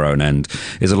conceive of our own end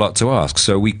is a lot to ask.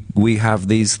 So we have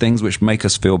these things which make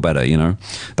us feel better.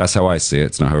 That's how I see it.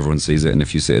 It's not how everyone sees it, and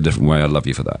if you see it a different way, I love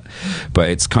you for that. But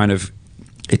it's kind of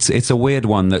it's a weird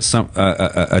one that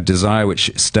a desire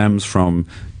which stems from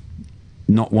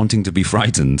not wanting to be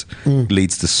frightened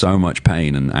leads to so much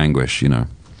pain and anguish.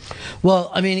 Well,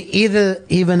 I mean,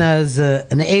 even as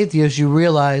an atheist, you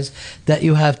realize that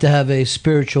you have to have a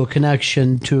spiritual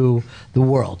connection to the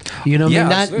world.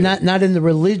 Not in the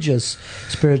religious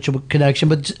spiritual connection,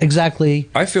 but exactly.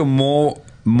 I feel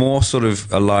more sort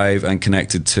of alive and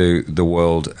connected to the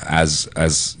world as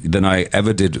than I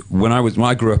ever did when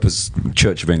I grew up as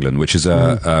Church of England, which is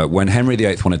when Henry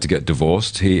VIII wanted to get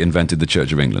divorced, he invented the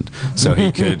Church of England, so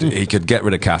he could get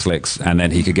rid of Catholics and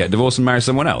then he could get divorced and marry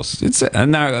someone else.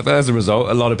 And now as a result,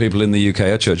 a lot of people in the UK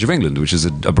are Church of England, which is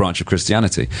a branch of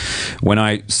Christianity. When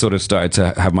I sort of started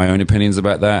to have my own opinions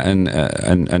about that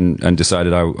and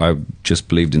decided I just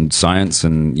believed in science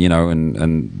and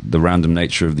and the random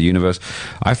nature of the universe,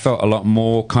 I felt a lot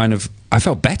more I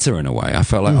felt better in a way. I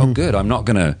felt like, oh, good,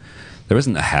 there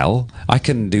isn't a hell. I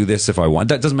can do this if I want.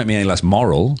 That doesn't make me any less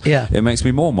moral. Yeah. It makes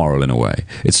me more moral in a way.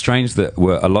 It's strange that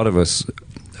a lot of us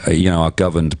are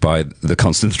governed by the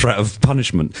constant threat of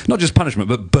punishment. Not just punishment,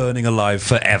 but burning alive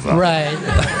forever. Right.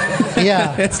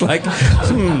 Yeah. It's like,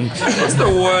 what's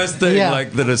the worst thing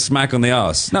that a smack on the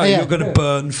arse? No, you're going to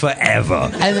burn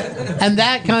forever. And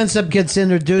that concept gets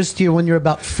introduced to you when you're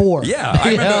about 4. Yeah,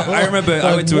 I remember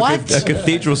I went to a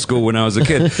cathedral school when I was a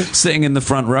kid, sitting in the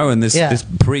front row, and this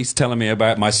priest telling me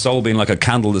about my soul being like a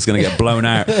candle that's going to get blown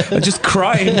out, and just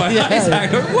crying my eyes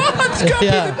out. Going, what? It's got to be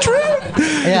the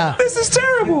truth. Yeah. This is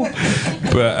terrible.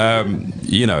 But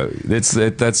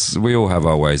that's we all have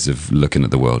our ways of looking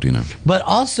at the world, But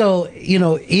also,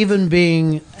 even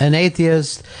being an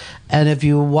atheist, and if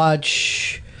you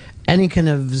watch any kind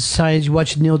of science, you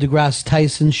watch Neil deGrasse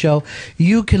Tyson show,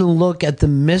 you can look at the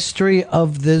mystery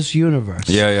of this universe.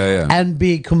 Yeah. And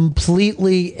be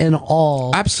completely in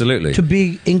awe. Absolutely. To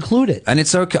be included. And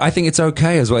it's okay. I think it's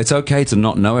okay as well. It's okay to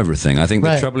not know everything. I think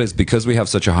the trouble is because we have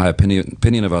such a high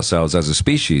opinion of ourselves as a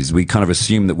species, we kind of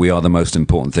assume that we are the most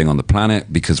important thing on the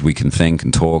planet because we can think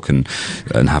and talk and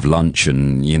have lunch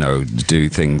and, do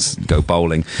things, go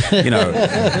bowling.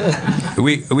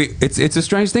 It's a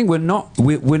strange thing. We're not,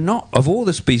 of all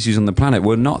the species on the planet,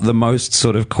 we're not the most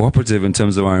sort of cooperative in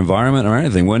terms of our environment or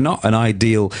anything. We're not an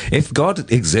ideal. If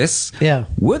God exists,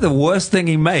 we're the worst thing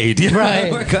he made.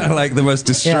 Right. We're kind of like the most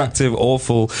destructive,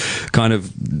 awful, kind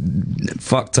of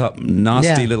fucked up,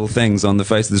 nasty little things on the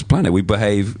face of this planet. We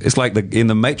behave. It's like in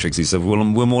the Matrix. He said, "Well,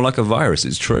 we're more like a virus."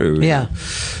 It's true. Yeah.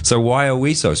 So why are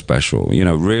we so special?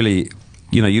 Really.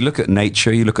 You look at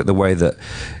nature, you look at the way that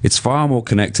it's far more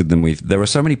connected than there are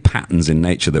so many patterns in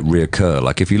nature that reoccur.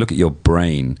 Like if you look at your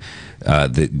brain,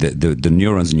 the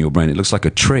neurons in your brain, it looks like a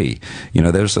tree.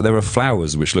 There are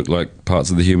flowers which look like parts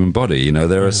of the human body.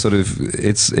 There are sort of,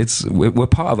 we're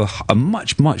part of a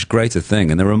much, much greater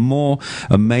thing. And there are more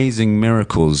amazing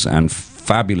miracles and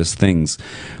fabulous things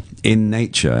in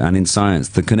nature and in science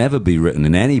that can ever be written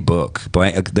in any book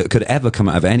that could ever come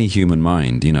out of any human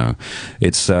mind.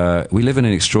 It's we live in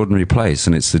an extraordinary place,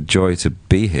 and it's a joy to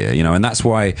be here. And that's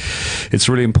why it's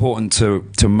really important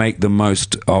to make the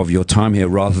most of your time here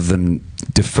rather than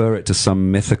defer it to some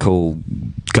mythical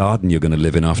garden you're going to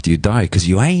live in after you die, because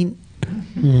you ain't.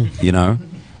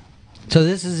 So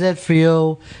this is it for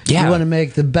you. Yeah. You want to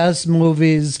make the best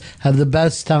movies, have the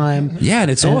best time. Yeah,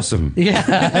 and it's awesome. Yeah.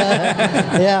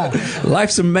 Yeah.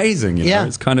 Life's amazing,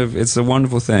 it's a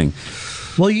wonderful thing.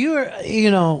 Well,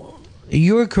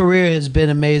 your career has been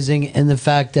amazing in the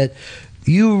fact that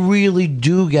you really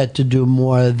do get to do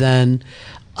more than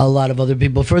a lot of other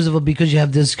people. First of all, because you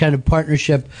have this kind of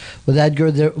partnership with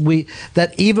Edgar,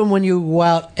 that even when you go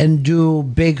out and do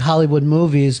big Hollywood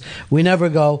movies, we never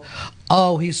go,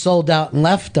 oh, he sold out and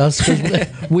left us, because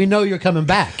we know you're coming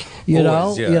back. You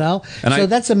know, and so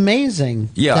that's amazing.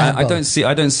 Yeah, I don't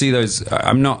see those.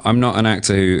 I'm not an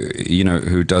actor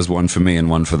who does one for me and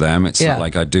one for them. It's not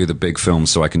like I do the big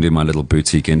films so I can do my little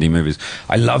boutique indie movies.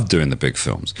 I love doing the big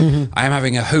films. Mm-hmm. I am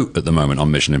having a hoot at the moment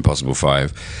on Mission Impossible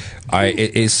 5.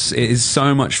 It is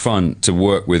so much fun to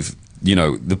work with,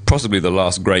 possibly the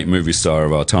last great movie star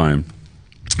of our time,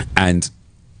 and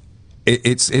he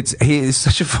is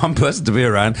such a fun person to be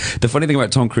around. The funny thing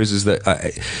about Tom Cruise is that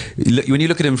when you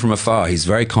look at him from afar, he's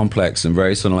very complex and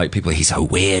very sort of like people. He's so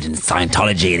weird in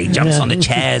Scientology, and he jumps on the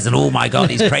chairs, and oh my god,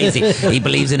 he's crazy. He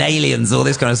believes in aliens, all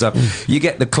this kind of stuff.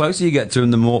 The closer you get to him,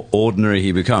 the more ordinary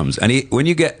he becomes. And when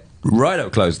you get right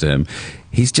up close to him,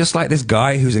 he's just like this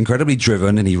guy who's incredibly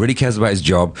driven, and he really cares about his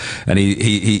job, and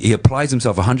he applies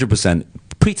himself 100%.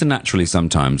 Preternaturally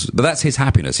sometimes, but that's his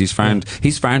happiness. He's found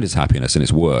his happiness in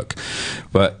his work.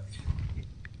 But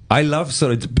I love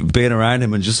sort of being around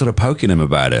him and just sort of poking him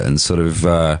about it, and sort of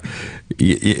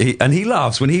and he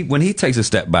laughs when he takes a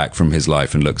step back from his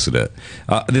life and looks at it.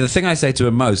 The thing I say to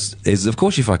him most is, "Of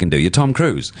course you fucking do. You're Tom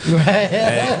Cruise."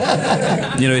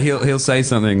 He'll say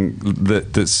something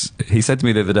that's. He said to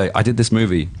me the other day, "I did this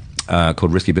movie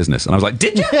called Risky Business," and I was like,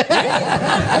 "Did you?"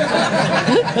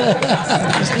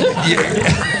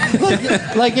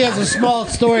 Like he has a small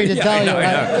story to tell you.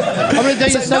 I'm going to tell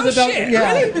you something about. Shit,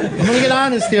 really? I'm going to get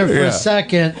honest here for a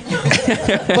second.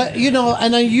 But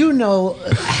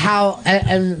how,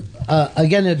 and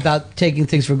again about taking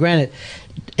things for granted.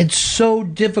 It's so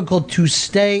difficult to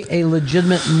stay a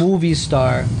legitimate movie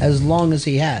star as long as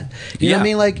he had. You know what I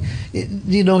mean? Like,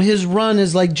 his run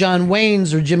is like John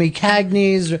Wayne's or Jimmy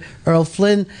Cagney's or Earl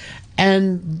Flynn.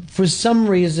 And for some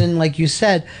reason, like you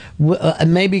said,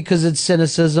 maybe because it's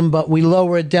cynicism, but we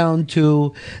lower it down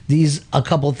to a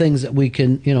couple things that we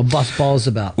can, bust balls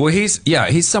about. Well, he's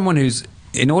someone who's,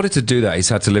 in order to do that, he's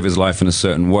had to live his life in a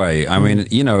certain way. I mean,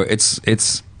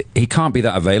 he can't be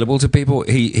that available to people.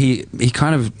 He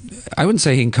kind of, I wouldn't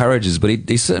say he encourages, but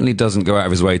he certainly doesn't go out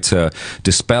of his way to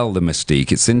dispel the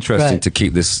mystique. It's interesting to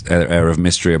keep this air of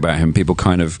mystery about him. People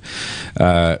kind of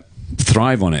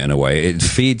thrive on it in a way. It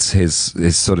feeds his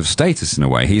sort of status in a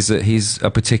way. He's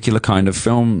a particular kind of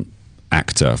film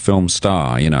actor, film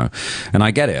star, and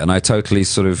I get it, and I totally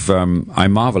sort of I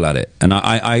marvel at it, and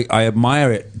I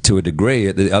admire it to a degree.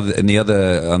 On the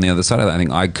other side of that, I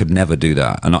think I could never do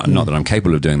that, and not that I'm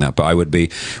capable of doing that, but I would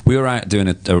be. We were out doing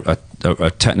a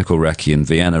technical recce in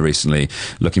Vienna recently,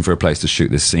 looking for a place to shoot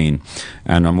this scene,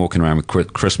 and I'm walking around with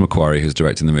Chris McQuarrie, who's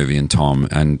directing the movie, and Tom,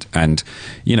 and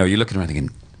you're looking around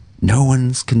thinking, no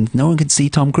one can see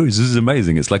Tom Cruise. This is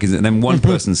amazing. It's like, and then one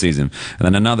person sees him, and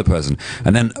then another person,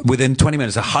 and then within 20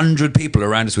 minutes, 100 people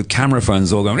around us with camera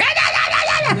phones all going,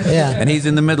 and he's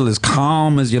in the middle, as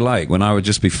calm as you like, when I would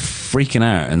just be freaking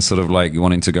out and sort of like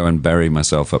wanting to go and bury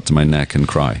myself up to my neck and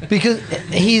cry. Because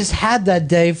he's had that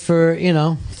day for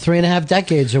 3.5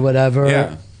 decades or whatever.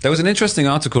 Yeah. There was an interesting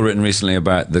article written recently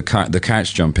about the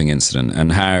couch jumping incident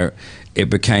and how it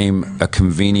became a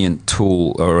convenient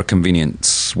tool or a convenient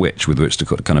switch with which to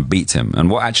kind of beat him. And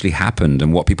what actually happened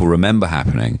and what people remember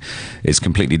happening is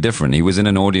completely different. He was in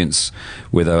an audience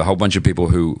with a whole bunch of people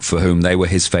for whom they were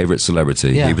his favorite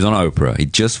celebrity. Yeah. He was on Oprah.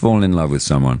 He'd just fallen in love with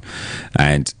someone.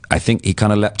 And I think he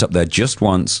kind of leapt up there just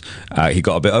once. He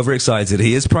got a bit overexcited.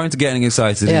 He is prone to getting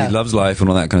excited. Yeah. He loves life and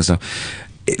all that kind of stuff.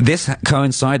 This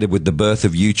coincided with the birth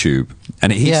of YouTube,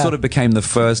 and he sort of became the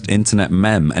first internet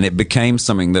meme, and it became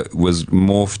something that was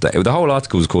morphed. The whole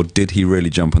article was called "Did He Really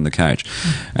Jump on the Couch?"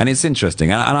 And it's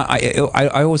interesting, and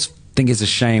I always think it's a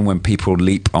shame when people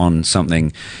leap on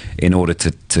something in order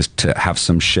to have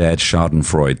some shared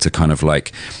Schadenfreude, to kind of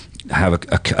like have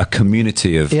a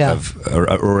community of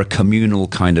or a communal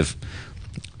kind of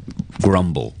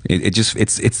grumble.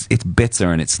 It's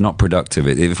bitter and it's not productive.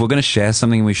 If we're going to share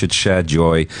something, we should share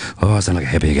joy. Oh, I sound like a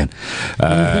hippie again.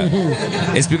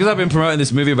 It's because I've been promoting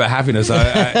this movie about happiness.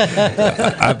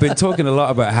 I've been talking a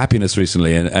lot about happiness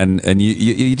recently, and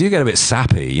you do get a bit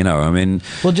sappy, I mean,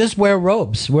 well, just wear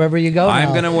robes wherever you go. I'm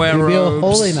going to wear robes. You'll be a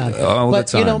holy man all the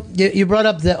time. You brought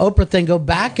up the Oprah thing. Go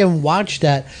back and watch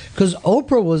that, because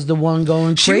Oprah was the one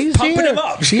going crazy. She was pumping him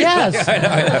up. Yes, I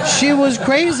know. She was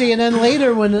crazy, and then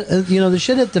later when the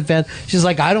shit hit the fan, she's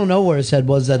like, I don't know where his head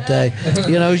was that day.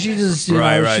 She just she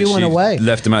went away,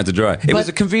 left him out to dry. It was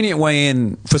a convenient way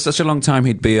in. For such a long time,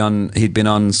 he'd been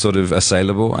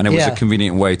unassailable, and it was a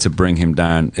convenient way to bring him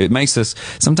down. It makes us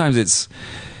sometimes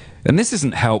and this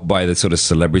isn't helped by the sort of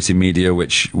celebrity media,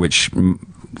 which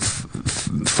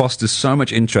fosters so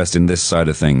much interest in this side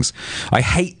of things. I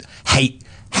hate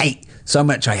so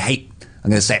much. I hate. I'm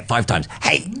going to say it 5 times.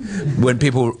 Hate when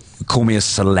people call me a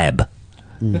celeb.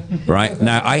 Right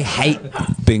now, I hate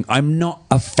being. I'm not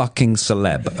a fucking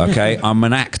celeb. Okay, I'm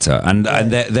an actor, and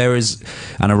there is,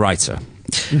 and a writer,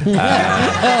 and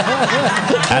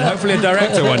hopefully a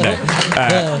director one day.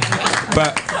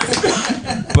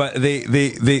 But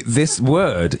this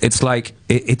word, it's like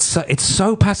it's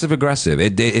so passive aggressive.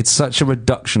 It's such a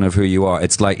reduction of who you are.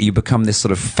 It's like you become this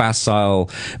sort of facile,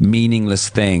 meaningless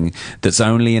thing that's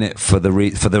only in it for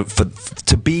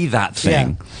to be that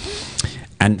thing. Yeah.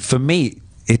 And for me,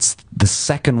 it's the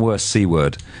second worst C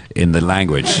word in the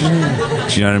language. Do you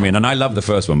know what I mean? And I love the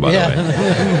first one, by the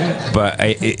way. But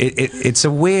it's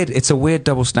a weird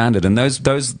double standard. And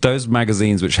those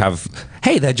magazines which have,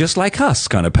 hey, they're just like us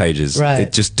kind of pages,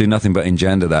 it just do nothing but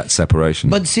engender that separation.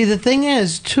 But see, the thing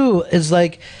is, too, is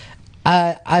like,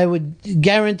 I would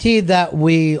guarantee that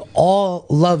we all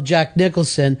love Jack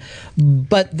Nicholson,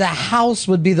 but the house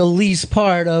would be the least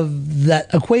part of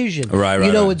that equation. Right.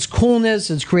 You know, it's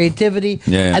coolness, it's creativity,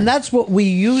 and that's what we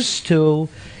used to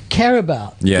care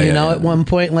about. You know, at one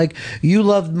point, like, you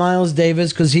loved Miles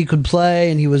Davis because he could play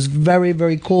and he was very,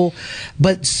 very cool.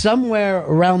 But somewhere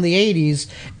around the 80s,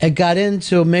 it got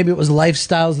into, maybe it was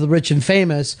lifestyles of the rich and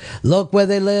famous. Look where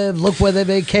they live, look where they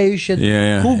vacation.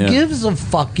 Who gives a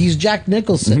fuck? He's Jack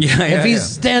Nicholson. If he's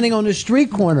standing on a street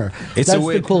corner, that's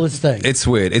the coolest thing. It's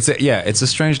weird. It's a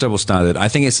strange double standard. I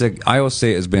think I always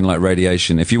see it as being like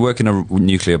radiation. If you work in a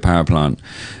nuclear power plant,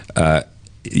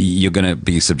 you're going to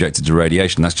be subjected to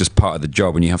radiation. That's just part of the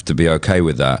job, and you have to be okay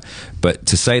with that. But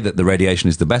to say that the radiation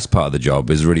is the best part of the job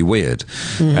is really weird.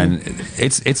 And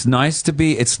it's nice to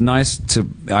be. It's nice to.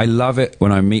 I love it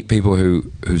when I meet people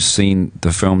who've seen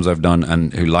the films I've done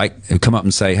and who come up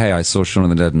and say, "Hey, I saw Shaun of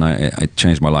the Dead and I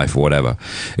changed my life," or whatever.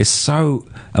 It's so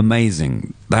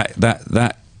amazing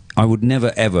that. I would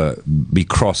never ever be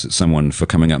cross at someone for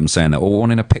coming up and saying that, or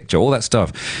wanting a picture, all that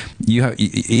stuff.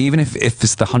 Even if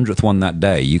it's the 100th one that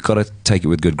day, you've got to take it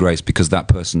with good grace, because that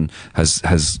person has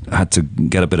had to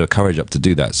get a bit of courage up to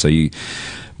do that. So you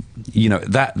know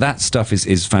that stuff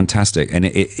is fantastic, and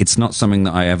it's not something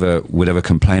that I would ever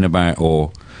complain about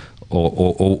or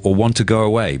want to go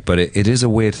away. But it is a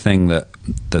weird thing that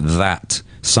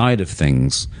side of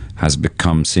things has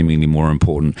become seemingly more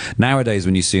important. Nowadays,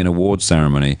 when you see an awards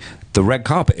ceremony, the red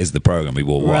carpet is the program we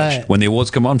will watch. When the awards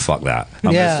come on, fuck that.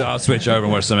 I'll switch over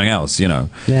and watch something else, you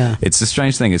know. It's a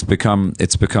strange thing. It's become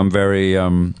very,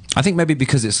 I think maybe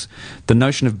because it's the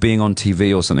notion of being on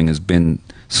TV or something has been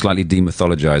slightly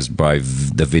demythologized by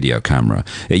the video camera.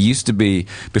 It used to be,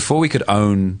 before we could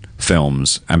own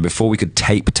films and before we could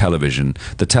tape television,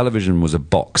 the television was a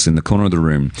box in the corner of the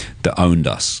room that owned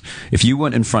us. If you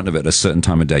weren't in front of it at a certain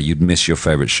time of day, you'd miss your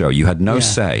favorite show. You had no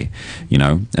say, you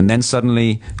know. And then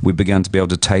suddenly we began to be able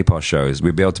to tape our shows.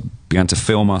 We began to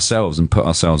film ourselves and put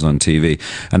ourselves on TV.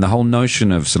 And the whole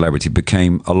notion of celebrity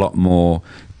became a lot more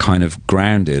kind of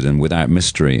grounded and without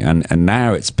mystery, and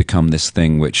now it's become this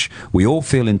thing which we all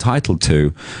feel entitled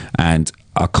to and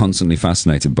are constantly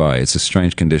fascinated by. It's a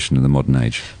strange condition in the modern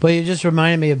age. But you just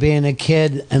reminded me of being a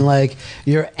kid, and like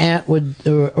your aunt would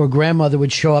or grandmother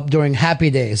would show up during Happy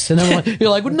Days, and then you're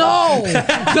like, no,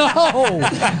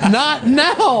 not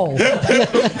now.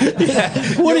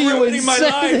 What are you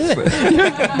insane?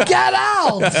 Get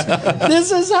out!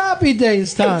 This is Happy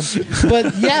Days time.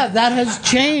 But yeah, that has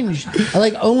changed.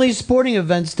 Like, only sporting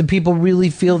events do people really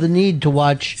feel the need to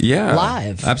watch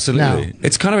live. Absolutely.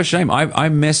 It's kind of a shame. I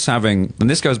miss having. And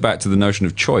this goes back to the notion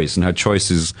of choice and how choice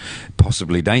is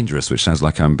possibly dangerous, which sounds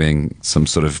like I'm being some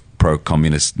sort of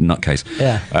pro-communist nutcase.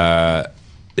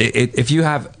 If you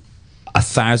have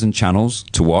 1,000 channels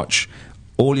to watch,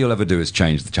 all you'll ever do is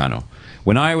change the channel.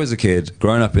 When I was a kid,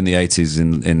 growing up in the 80s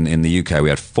in the UK, we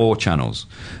had 4 channels.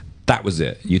 That was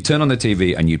it. You turn on the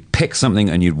TV and you'd pick something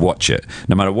and you'd watch it.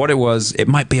 No matter what it was, it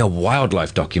might be a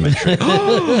wildlife documentary.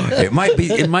 It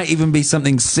might even be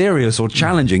something serious or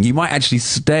challenging. You might actually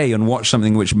stay and watch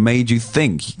something which made you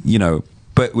think, you know.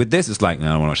 But with this, it's like, no, I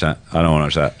don't want to watch that. I don't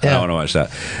want to watch that. I don't want to watch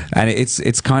that. And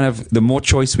it's kind of, the more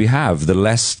choice we have, the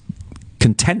less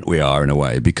content we are in a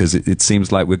way, because it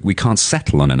seems like we can't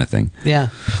settle on anything. Yeah.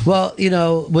 Well, you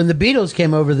know, when the Beatles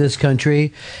came over this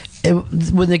country,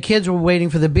 when the kids were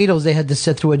waiting for the Beatles, they had to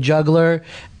sit through a juggler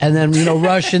and then, you know,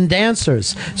 Russian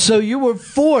dancers. So you were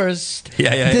forced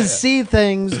to see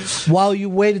things while you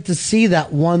waited to see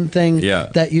that one thing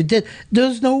that you did.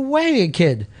 There's no way a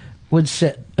kid would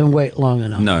sit and wait long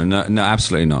enough. No,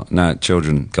 absolutely not. No,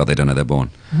 children, God, they don't know they're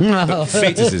born. No.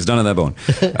 Fetuses don't know they're born.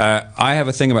 I have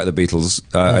a thing about the Beatles.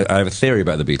 I have a theory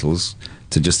about the Beatles,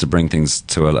 to bring things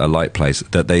to a light place.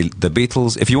 That the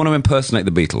Beatles, if you want to impersonate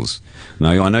the Beatles,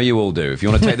 I know you all do. If you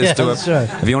want to take this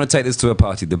if you want to take this to a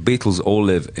party, the Beatles all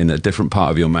live in a different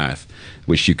part of your mouth,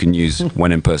 which you can use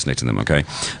when impersonating them. Okay,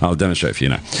 I'll demonstrate for you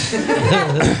now.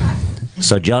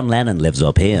 So John Lennon lives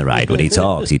up here, right? When he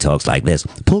talks like this.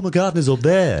 Paul McCartney's up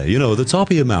there, you know, the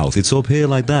top of your mouth. It's up here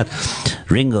like that.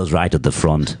 Ringo's right at the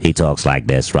front. He talks like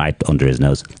this, right under his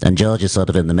nose. And George is sort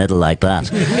of in the middle like that.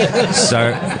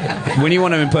 So when you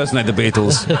want to impersonate the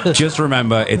Beatles, just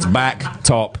remember it's back,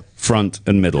 top, front,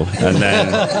 and middle. And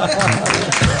then...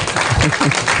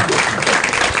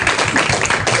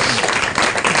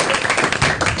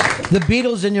 The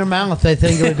Beatles in your mouth, I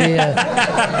think it would be a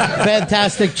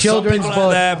fantastic children's book. Some people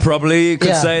out there probably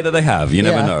could say that they have. You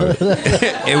never know.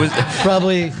 It was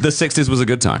probably the '60s was a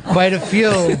good time. Quite a few,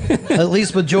 at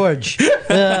least with George.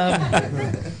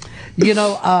 You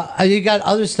know, you got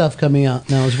other stuff coming out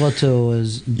now as well too.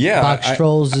 Box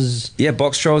Trolls is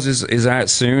Box Trolls is out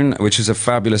soon, which is a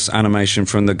fabulous animation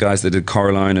from the guys that did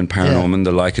Coraline and Paranorman,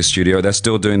 the Leica studio. They're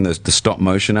still doing the stop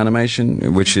motion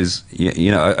animation, which is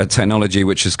a technology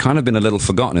which has kind of been a little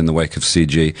forgotten in the wake of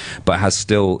CG, but has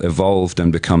still evolved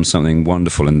and become something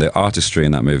wonderful. And the artistry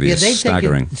in that movie is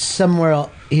staggering. Take it somewhere else.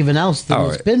 Even else than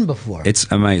it's been before. It's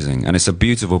amazing, and it's a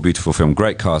beautiful, beautiful film.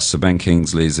 Great cast. Sir Ben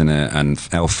Kingsley's in it, and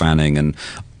Elle Fanning, and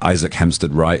Isaac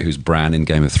Hempstead Wright, who's Bran in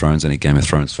Game of Thrones. Any Game of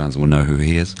Thrones fans will know who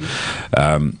he is.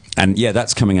 And yeah,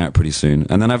 that's coming out pretty soon.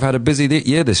 And then I've had a busy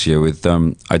year this year with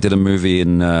I did a movie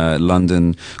in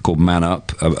London called Man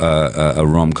Up, a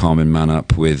rom-com in Man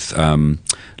Up with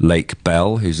Lake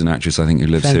Bell, who's an actress I think who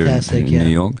lives here in New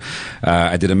York.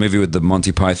 I did a movie with the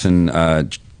Monty Python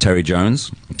Terry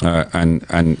Jones, and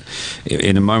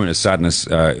in a moment of sadness,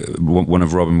 one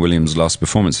of Robin Williams' last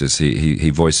performances,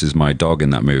 he voices my dog in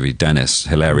that movie, Dennis,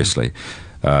 hilariously,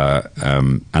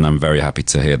 and I'm very happy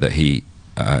to hear that he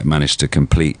managed to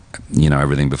complete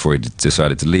everything before he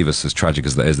decided to leave us. As tragic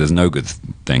as that is, there's no good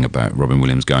thing about Robin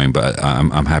Williams going, but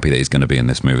I'm happy that he's going to be in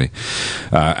this movie.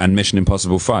 And Mission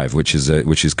Impossible 5, which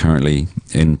is currently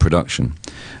in production.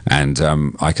 And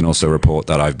I can also report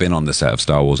that I've been on the set of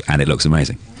Star Wars, and it looks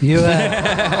amazing.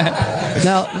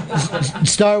 Now,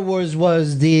 Star Wars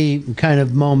was the kind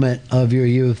of moment of your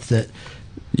youth that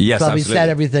Yes, probably absolutely. Set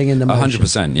everything in the motion.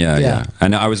 100%, yeah.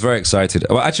 And I was very excited.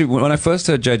 Well, actually, when I first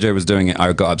heard JJ was doing it,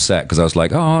 I got upset because I was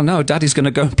like, oh no, Daddy's going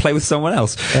to go and play with someone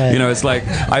else. Right. It's like,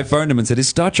 I phoned him and said, is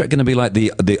Star Trek going to be like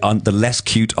the less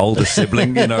cute older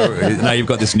sibling? Now you've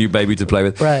got this new baby to play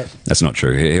with. Right. That's not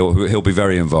true. He'll be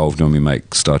very involved when we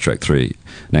make Star Trek 3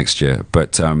 next year.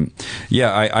 But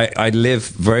I live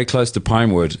very close to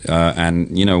Pinewood,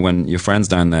 and when your friend's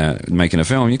down there making a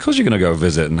film, of course you're going to go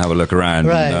visit and have a look around.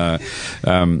 Right.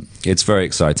 And, it's very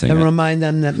exciting. And remind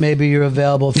them that maybe you're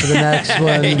available for the next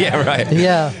one. Yeah, right.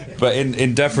 Yeah. But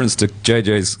in deference to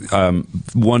JJ's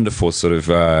wonderful sort of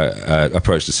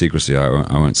approach to secrecy, I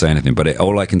won't say anything. But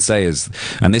all I can say is,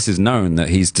 and this is known, that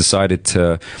he's decided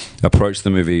to approach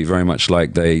the movie very much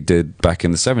like they did back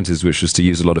in the 70s, which was to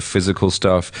use a lot of physical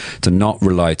stuff, to not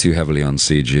rely too heavily on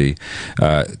CG,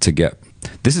 to get...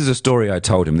 This is a story I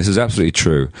told him. This is absolutely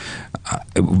true.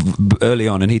 Early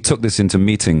on, and he took this into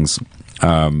meetings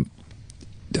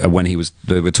when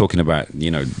they were talking about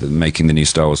making the new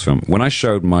Star Wars film. When I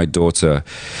showed my daughter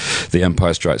The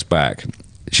Empire Strikes Back,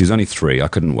 she's only 3. I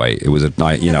couldn't wait. It was a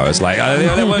night, it's like,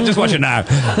 just watch it now.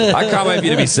 I can't wait for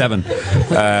you to be 7.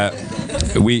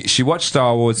 She watched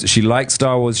Star Wars. She liked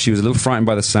Star Wars. She was a little frightened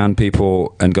by the Sand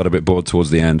People and got a bit bored towards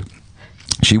the end.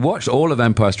 She watched all of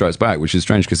Empire Strikes Back, which is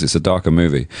strange because it's a darker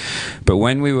movie. But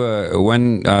when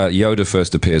Yoda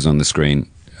first appears on the screen,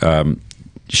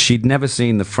 she'd never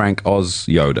seen the Frank Oz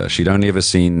Yoda. She'd only ever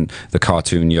seen the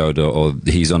cartoon Yoda, or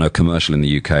he's on a commercial in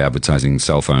the UK advertising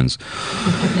cell phones.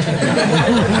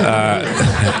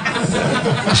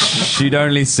 She'd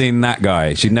only seen that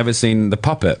guy. She'd never seen the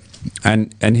puppet.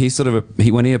 And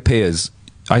when he appears,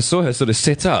 I saw her sort of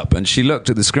sit up, and she looked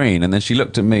at the screen, and then she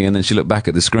looked at me, and then she looked back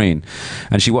at the screen,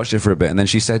 and she watched it for a bit, and then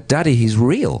she said, "Daddy, he's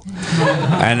real."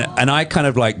 and I kind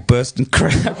of like burst and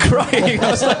crying. I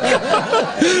was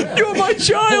like, "You're my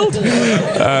child!"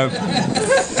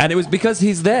 And it was because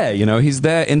he's there, he's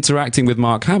there interacting with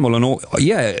Mark Hamill, and all.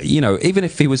 Yeah, even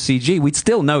if he was CG, we'd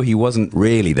still know he wasn't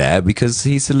really there because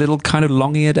he's a little kind of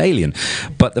long-eared alien.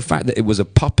 But the fact that it was a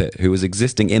puppet who was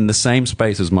existing in the same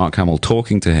space as Mark Hamill,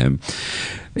 talking to him,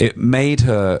 it made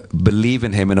her believe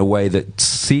in him in a way that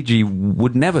CG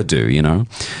would never do, you know.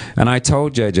 And I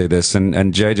told JJ this, and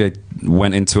JJ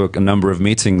went into a number of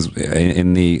meetings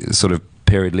in the sort of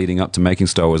period leading up to making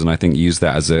Star Wars, and I think used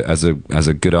that as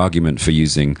a good argument for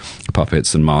using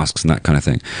puppets and masks and that kind of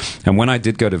thing. And when I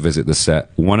did go to visit the set,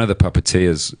 one of the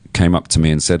puppeteers came up to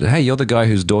me and said, "Hey, you're the guy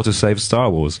whose daughter saved Star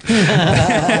Wars,"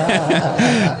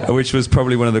 which was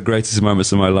probably one of the greatest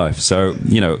moments of my life. So,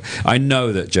 you know, I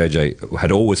know that JJ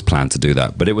had always planned to do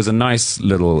that, but it was a nice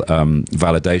little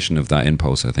validation of that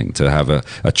impulse, I think, to have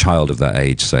a child of that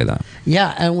age say that.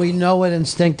 Yeah, and we know it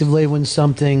instinctively when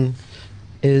something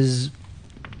is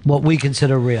what we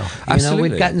consider real. You know,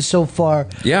 we've gotten so far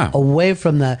away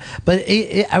from that. But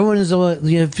everyone is, you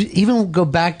know, if you even go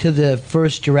back to the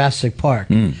first Jurassic Park,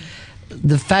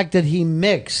 the fact that he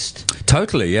mixed.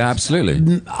 Totally, yeah,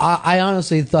 absolutely. I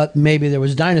honestly thought maybe there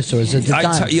was dinosaurs at the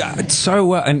time. Yeah, so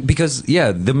well, and because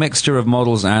the mixture of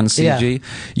models and CG,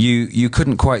 you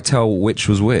couldn't quite tell which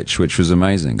was which was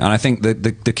amazing. And I think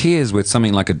the key is with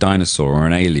something like a dinosaur or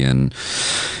an alien,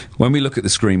 when we look at the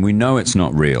screen, we know it's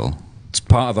not real.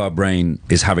 Part of our brain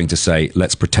is having to say,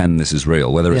 let's pretend this is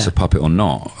real, whether it's a puppet or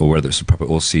not, or whether it's a puppet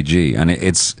or CG. And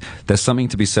there's something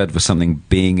to be said for something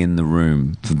being in the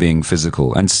room, for being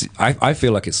physical. And I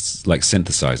feel like it's like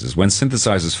synthesizers. When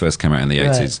synthesizers first came out in the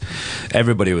 80s,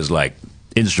 everybody was like,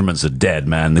 instruments are dead,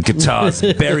 man. The guitars,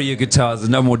 bury your guitars. There's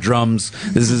no more drums.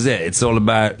 This is it. It's all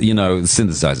about, you know,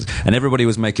 synthesizers. And everybody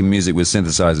was making music with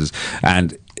synthesizers.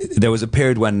 And there was a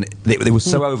period when they were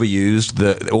so overused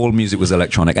that all music was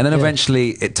electronic. And then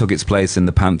eventually it took its place in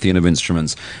the pantheon of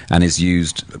instruments and is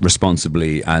used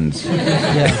responsibly and,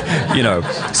 you know,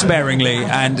 sparingly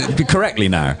and correctly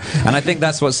now. And I think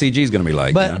that's what CG is going to be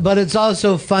like. But it's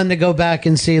also fun to go back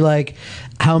and see, like,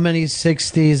 how many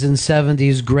 60s and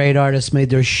 70s great artists made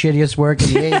their shittiest work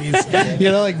in the 80s.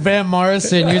 You know, like Van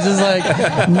Morrison. You're just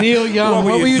like, Neil Young,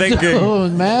 what were you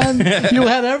doing, man? You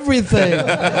had everything.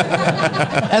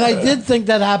 And I did think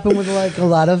that happened with, like, a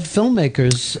lot of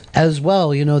filmmakers as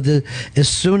well. You know, as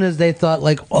soon as they thought,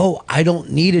 like, oh, I don't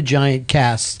need a giant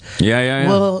cast. Yeah.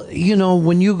 Well, you know,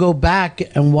 when you go back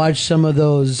and watch some of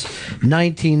those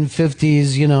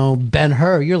 1950s, you know,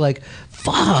 Ben-Hur, you're like,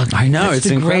 fuck, I know, it's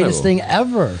the incredible. Greatest thing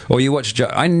ever. Or you watch,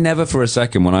 I never for a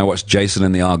second when I watched Jason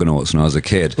and the Argonauts when I was a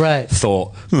kid,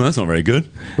 thought, that's not very good.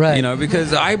 Right. You know,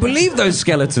 because I believe those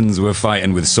skeletons were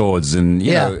fighting with swords and,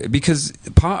 you know, because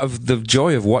part of the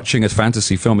joy of watching a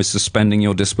fantasy film is suspending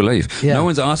your disbelief. No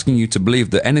one's asking you to believe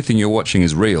that anything you're watching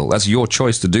is real. That's your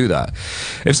choice to do that.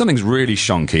 If something's really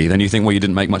shonky, then you think, well, you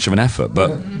didn't make much of an effort.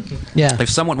 But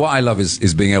if someone, what I love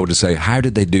is being able to say, how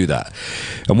did they do that?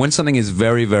 And when something is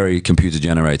very, very computer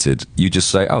generated, you just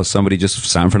say, oh, somebody just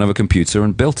sat in front of a computer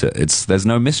and built it. There's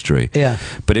no mystery.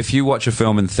 But if you watch a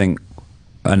film and think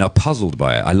and are puzzled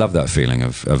by it, I love that feeling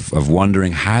of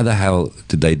wondering how the hell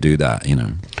did they do that, you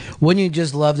know. Wouldn't you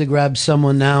just love to grab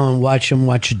someone now and watch them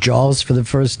watch Jaws for the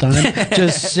first time?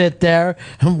 Just sit there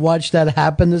and watch that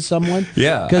happen to someone?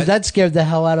 Yeah. Because that scared the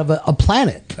hell out of a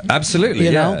planet. Absolutely,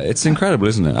 you know? It's incredible,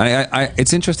 isn't it?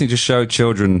 It's interesting to show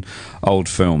children old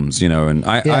films, you know, and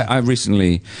I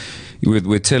recently...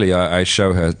 With Tilly, I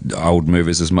show her old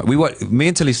movies as much. Me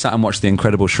and Tilly sat and watched The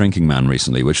Incredible Shrinking Man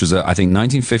recently, which was, I think,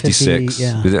 1956.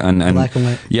 50, and black and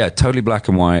white. Yeah, totally black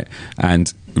and white.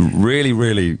 And really,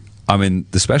 really, I mean,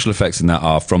 the special effects in that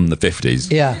are from the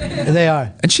 50s. Yeah, they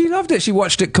are. And she loved it. She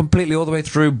watched it completely all the way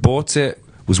through, bought it,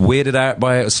 was weirded out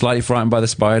by it, was slightly frightened by the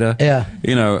spider. Yeah.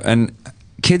 You know, and...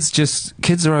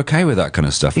 Kids are okay with that kind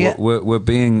of stuff. Yeah. We're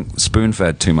being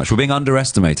spoon-fed too much. We're being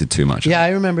underestimated too much. Yeah, I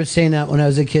remember saying that when I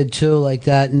was a kid too, like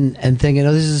that, and thinking,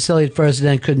 oh, this is silly at first, and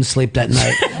then I couldn't sleep that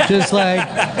night. Just like,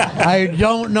 I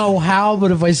don't know how,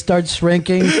 but if I start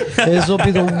shrinking, this will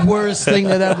be the worst thing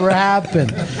that ever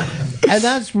happened. And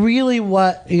that's really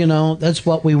what, you know, that's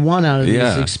what we want out of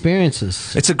these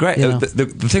experiences. It's a great, the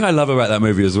thing I love about that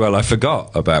movie as well, I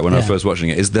forgot about when I was first watching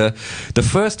it, is the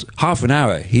first half an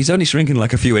hour, he's only shrinking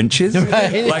like a few inches.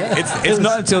 Right. Like, it's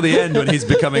not until the end when he's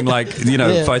becoming like, you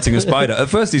know, fighting a spider. At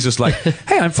first he's just like,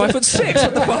 hey, I'm 5'6",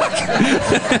 what the fuck?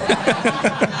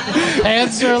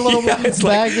 Pants are a little baggy.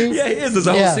 Like, he is, there's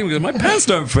a whole scene where my pants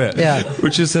don't fit. Yeah.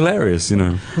 Which is hilarious, you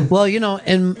know. Well, you know,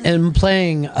 in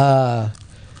playing...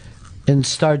 in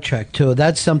Star Trek too,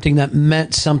 that's something that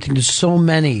meant something to so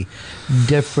many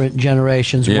different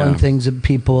generations. One things that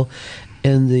people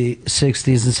in the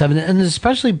 60s and 70s, and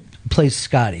especially plays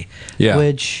Scotty,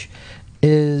 which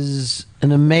is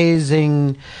an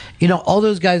amazing, you know, all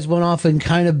those guys went off and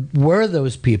kind of were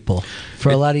those people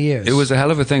for a lot of years. It was a hell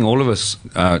of a thing, all of us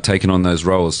taking on those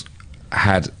roles.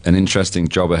 had an interesting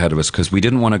job ahead of us because we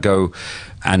didn't want to go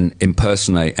and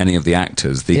impersonate any of the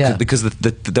actors because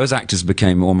those actors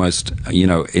became almost, you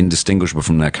know, indistinguishable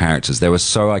from their characters. They were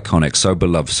so iconic, so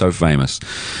beloved, so famous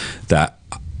that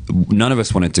none of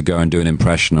us wanted to go and do an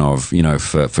impression of, you know,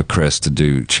 for Chris to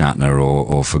do Shatner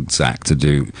or for Zach to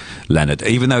do Leonard.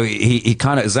 Even though he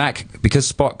kind of, Zach, because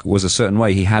Spock was a certain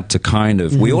way, he had to kind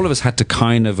of, we all of us had to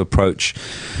kind of approach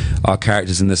our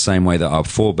characters in the same way that our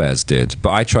forebears did. But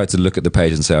I tried to look at the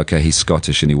page and say, okay, he's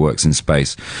Scottish and he works in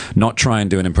space. Not try and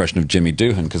do an impression of Jimmy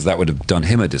Doohan, because that would have done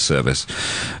him a disservice.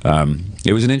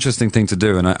 It was an interesting thing to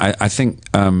do, and I think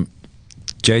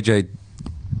JJ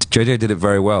did it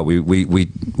very well.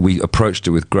 We approached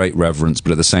it with great reverence,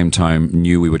 but at the same time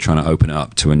knew we were trying to open it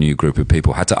up to a new group of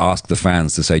people. Had to ask the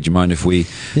fans to say, "Do you mind if we?"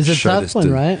 It's a tough one,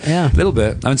 right? Yeah, a little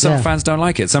bit. I mean, some fans don't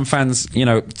like it. Some fans, you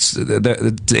know,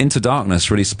 the Into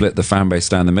Darkness really split the fan base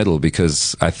down the middle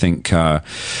because I think,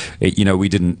 you know,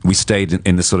 we stayed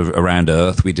in the sort of around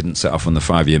Earth. We didn't set off on the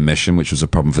 5-year mission, which was a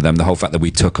problem for them. The whole fact that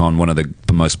we took on one of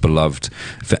the most beloved,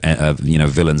 you know,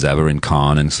 villains ever in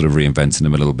Khan and sort of reinvented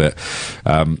him a little bit.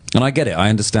 And I get it. I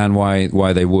understand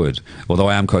why they would. Although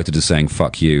I am quoted as saying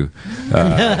 "fuck you."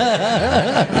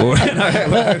 I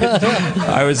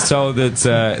was told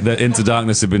that Into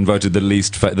Darkness had been voted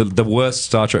the worst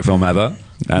Star Trek film ever,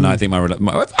 and I think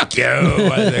my "fuck you."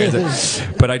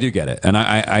 But I do get it, and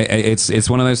it's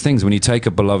one of those things when you take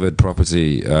a beloved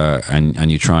property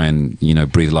and you try and, you know,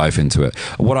 breathe life into it.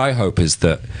 What I hope is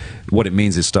that what it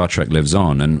means is Star Trek lives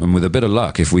on, and with a bit of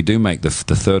luck, if we do make the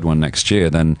third one next year,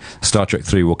 then Star Trek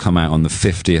 3 will come out on the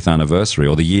 50th anniversary,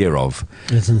 or the year of.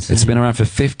 It's insane. It's been around for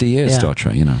 50 years, Star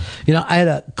Trek, you know. You know, I had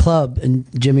a club, and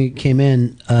Jimmy came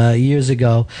in years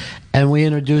ago, and we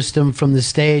introduced him from the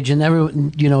stage, and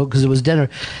everyone, you know, because it was dinner,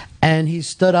 and he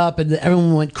stood up, and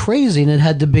everyone went crazy, and it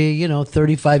had to be, you know,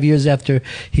 35 years after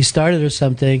he started or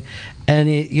something, and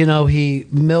he, you know, he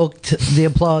milked the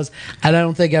applause, and I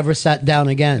don't think ever sat down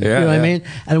again. Yeah, you know what I mean?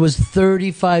 And it was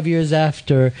 35 years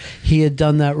after he had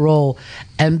done that role,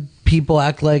 and people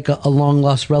act like a long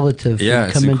lost relative. Yeah,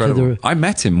 it's incredible. I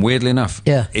met him, weirdly enough,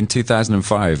 in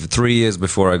 2005, 3 years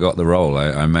before I got the role.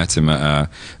 I met him at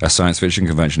a science fiction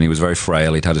convention. He was very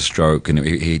frail. He'd had a stroke, and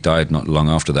he died not long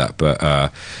after that. But I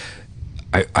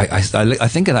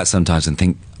think of that sometimes and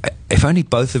think, if only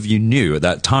both of you knew at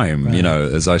that time, you know,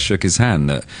 as I shook his hand,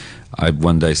 that I'd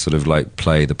one day sort of like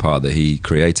play the part that he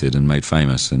created and made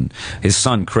famous. And his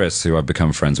son Chris, who I've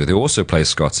become friends with, who also plays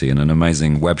Scotty in an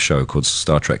amazing web show called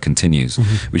Star Trek Continues,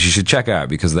 which you should check out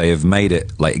because they have made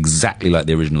it like exactly like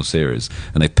the original series,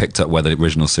 and they picked up where the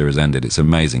original series ended. It's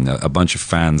amazing. A bunch of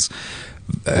fans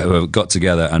got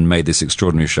together and made this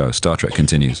extraordinary show, Star Trek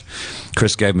Continues.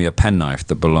 Chris gave me a penknife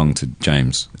that belonged to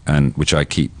James, and which I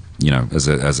keep, you know, as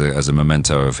a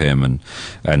memento of him,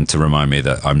 and to remind me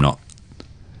that I'm not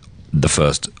the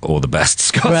first or the best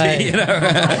Scotty, you know.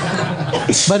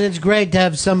 But it's great to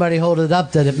have somebody hold it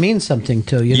up that it means something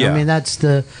to, you know. I mean, that's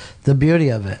the beauty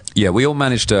of it. Yeah, we all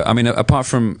managed to, I mean, apart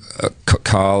from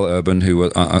Carl Urban,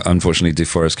 who unfortunately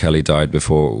DeForest Kelly died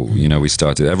before, you know, we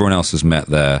started, everyone else has met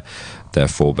their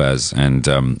forebears, and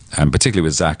particularly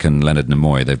with Zach and Leonard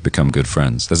Nimoy, they've become good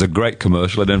friends. There's a great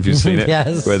commercial, I don't know if you've seen it.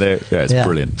 Yes. Where it's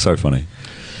brilliant, so funny.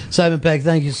 Simon Pegg,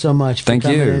 thank you so much for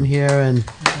coming in here, and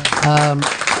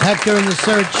Hector in the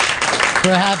search for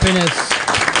happiness.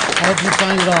 I hope you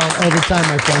find it all the time,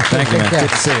 my friend. Thank you, man. Good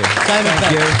to see you. Simon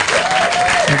Pegg.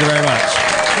 Thank you very much.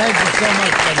 Thank you so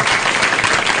much, buddy.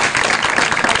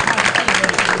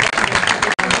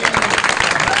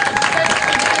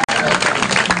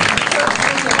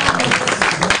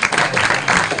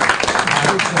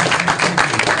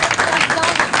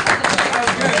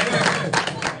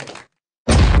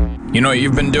 You know what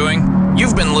you've been doing?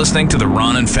 You've been listening to the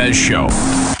Ron and Fez Show.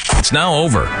 It's now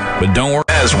over, but don't worry,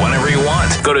 as whenever you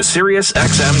want. Go to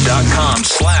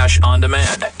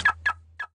SiriusXM.com/on-demand.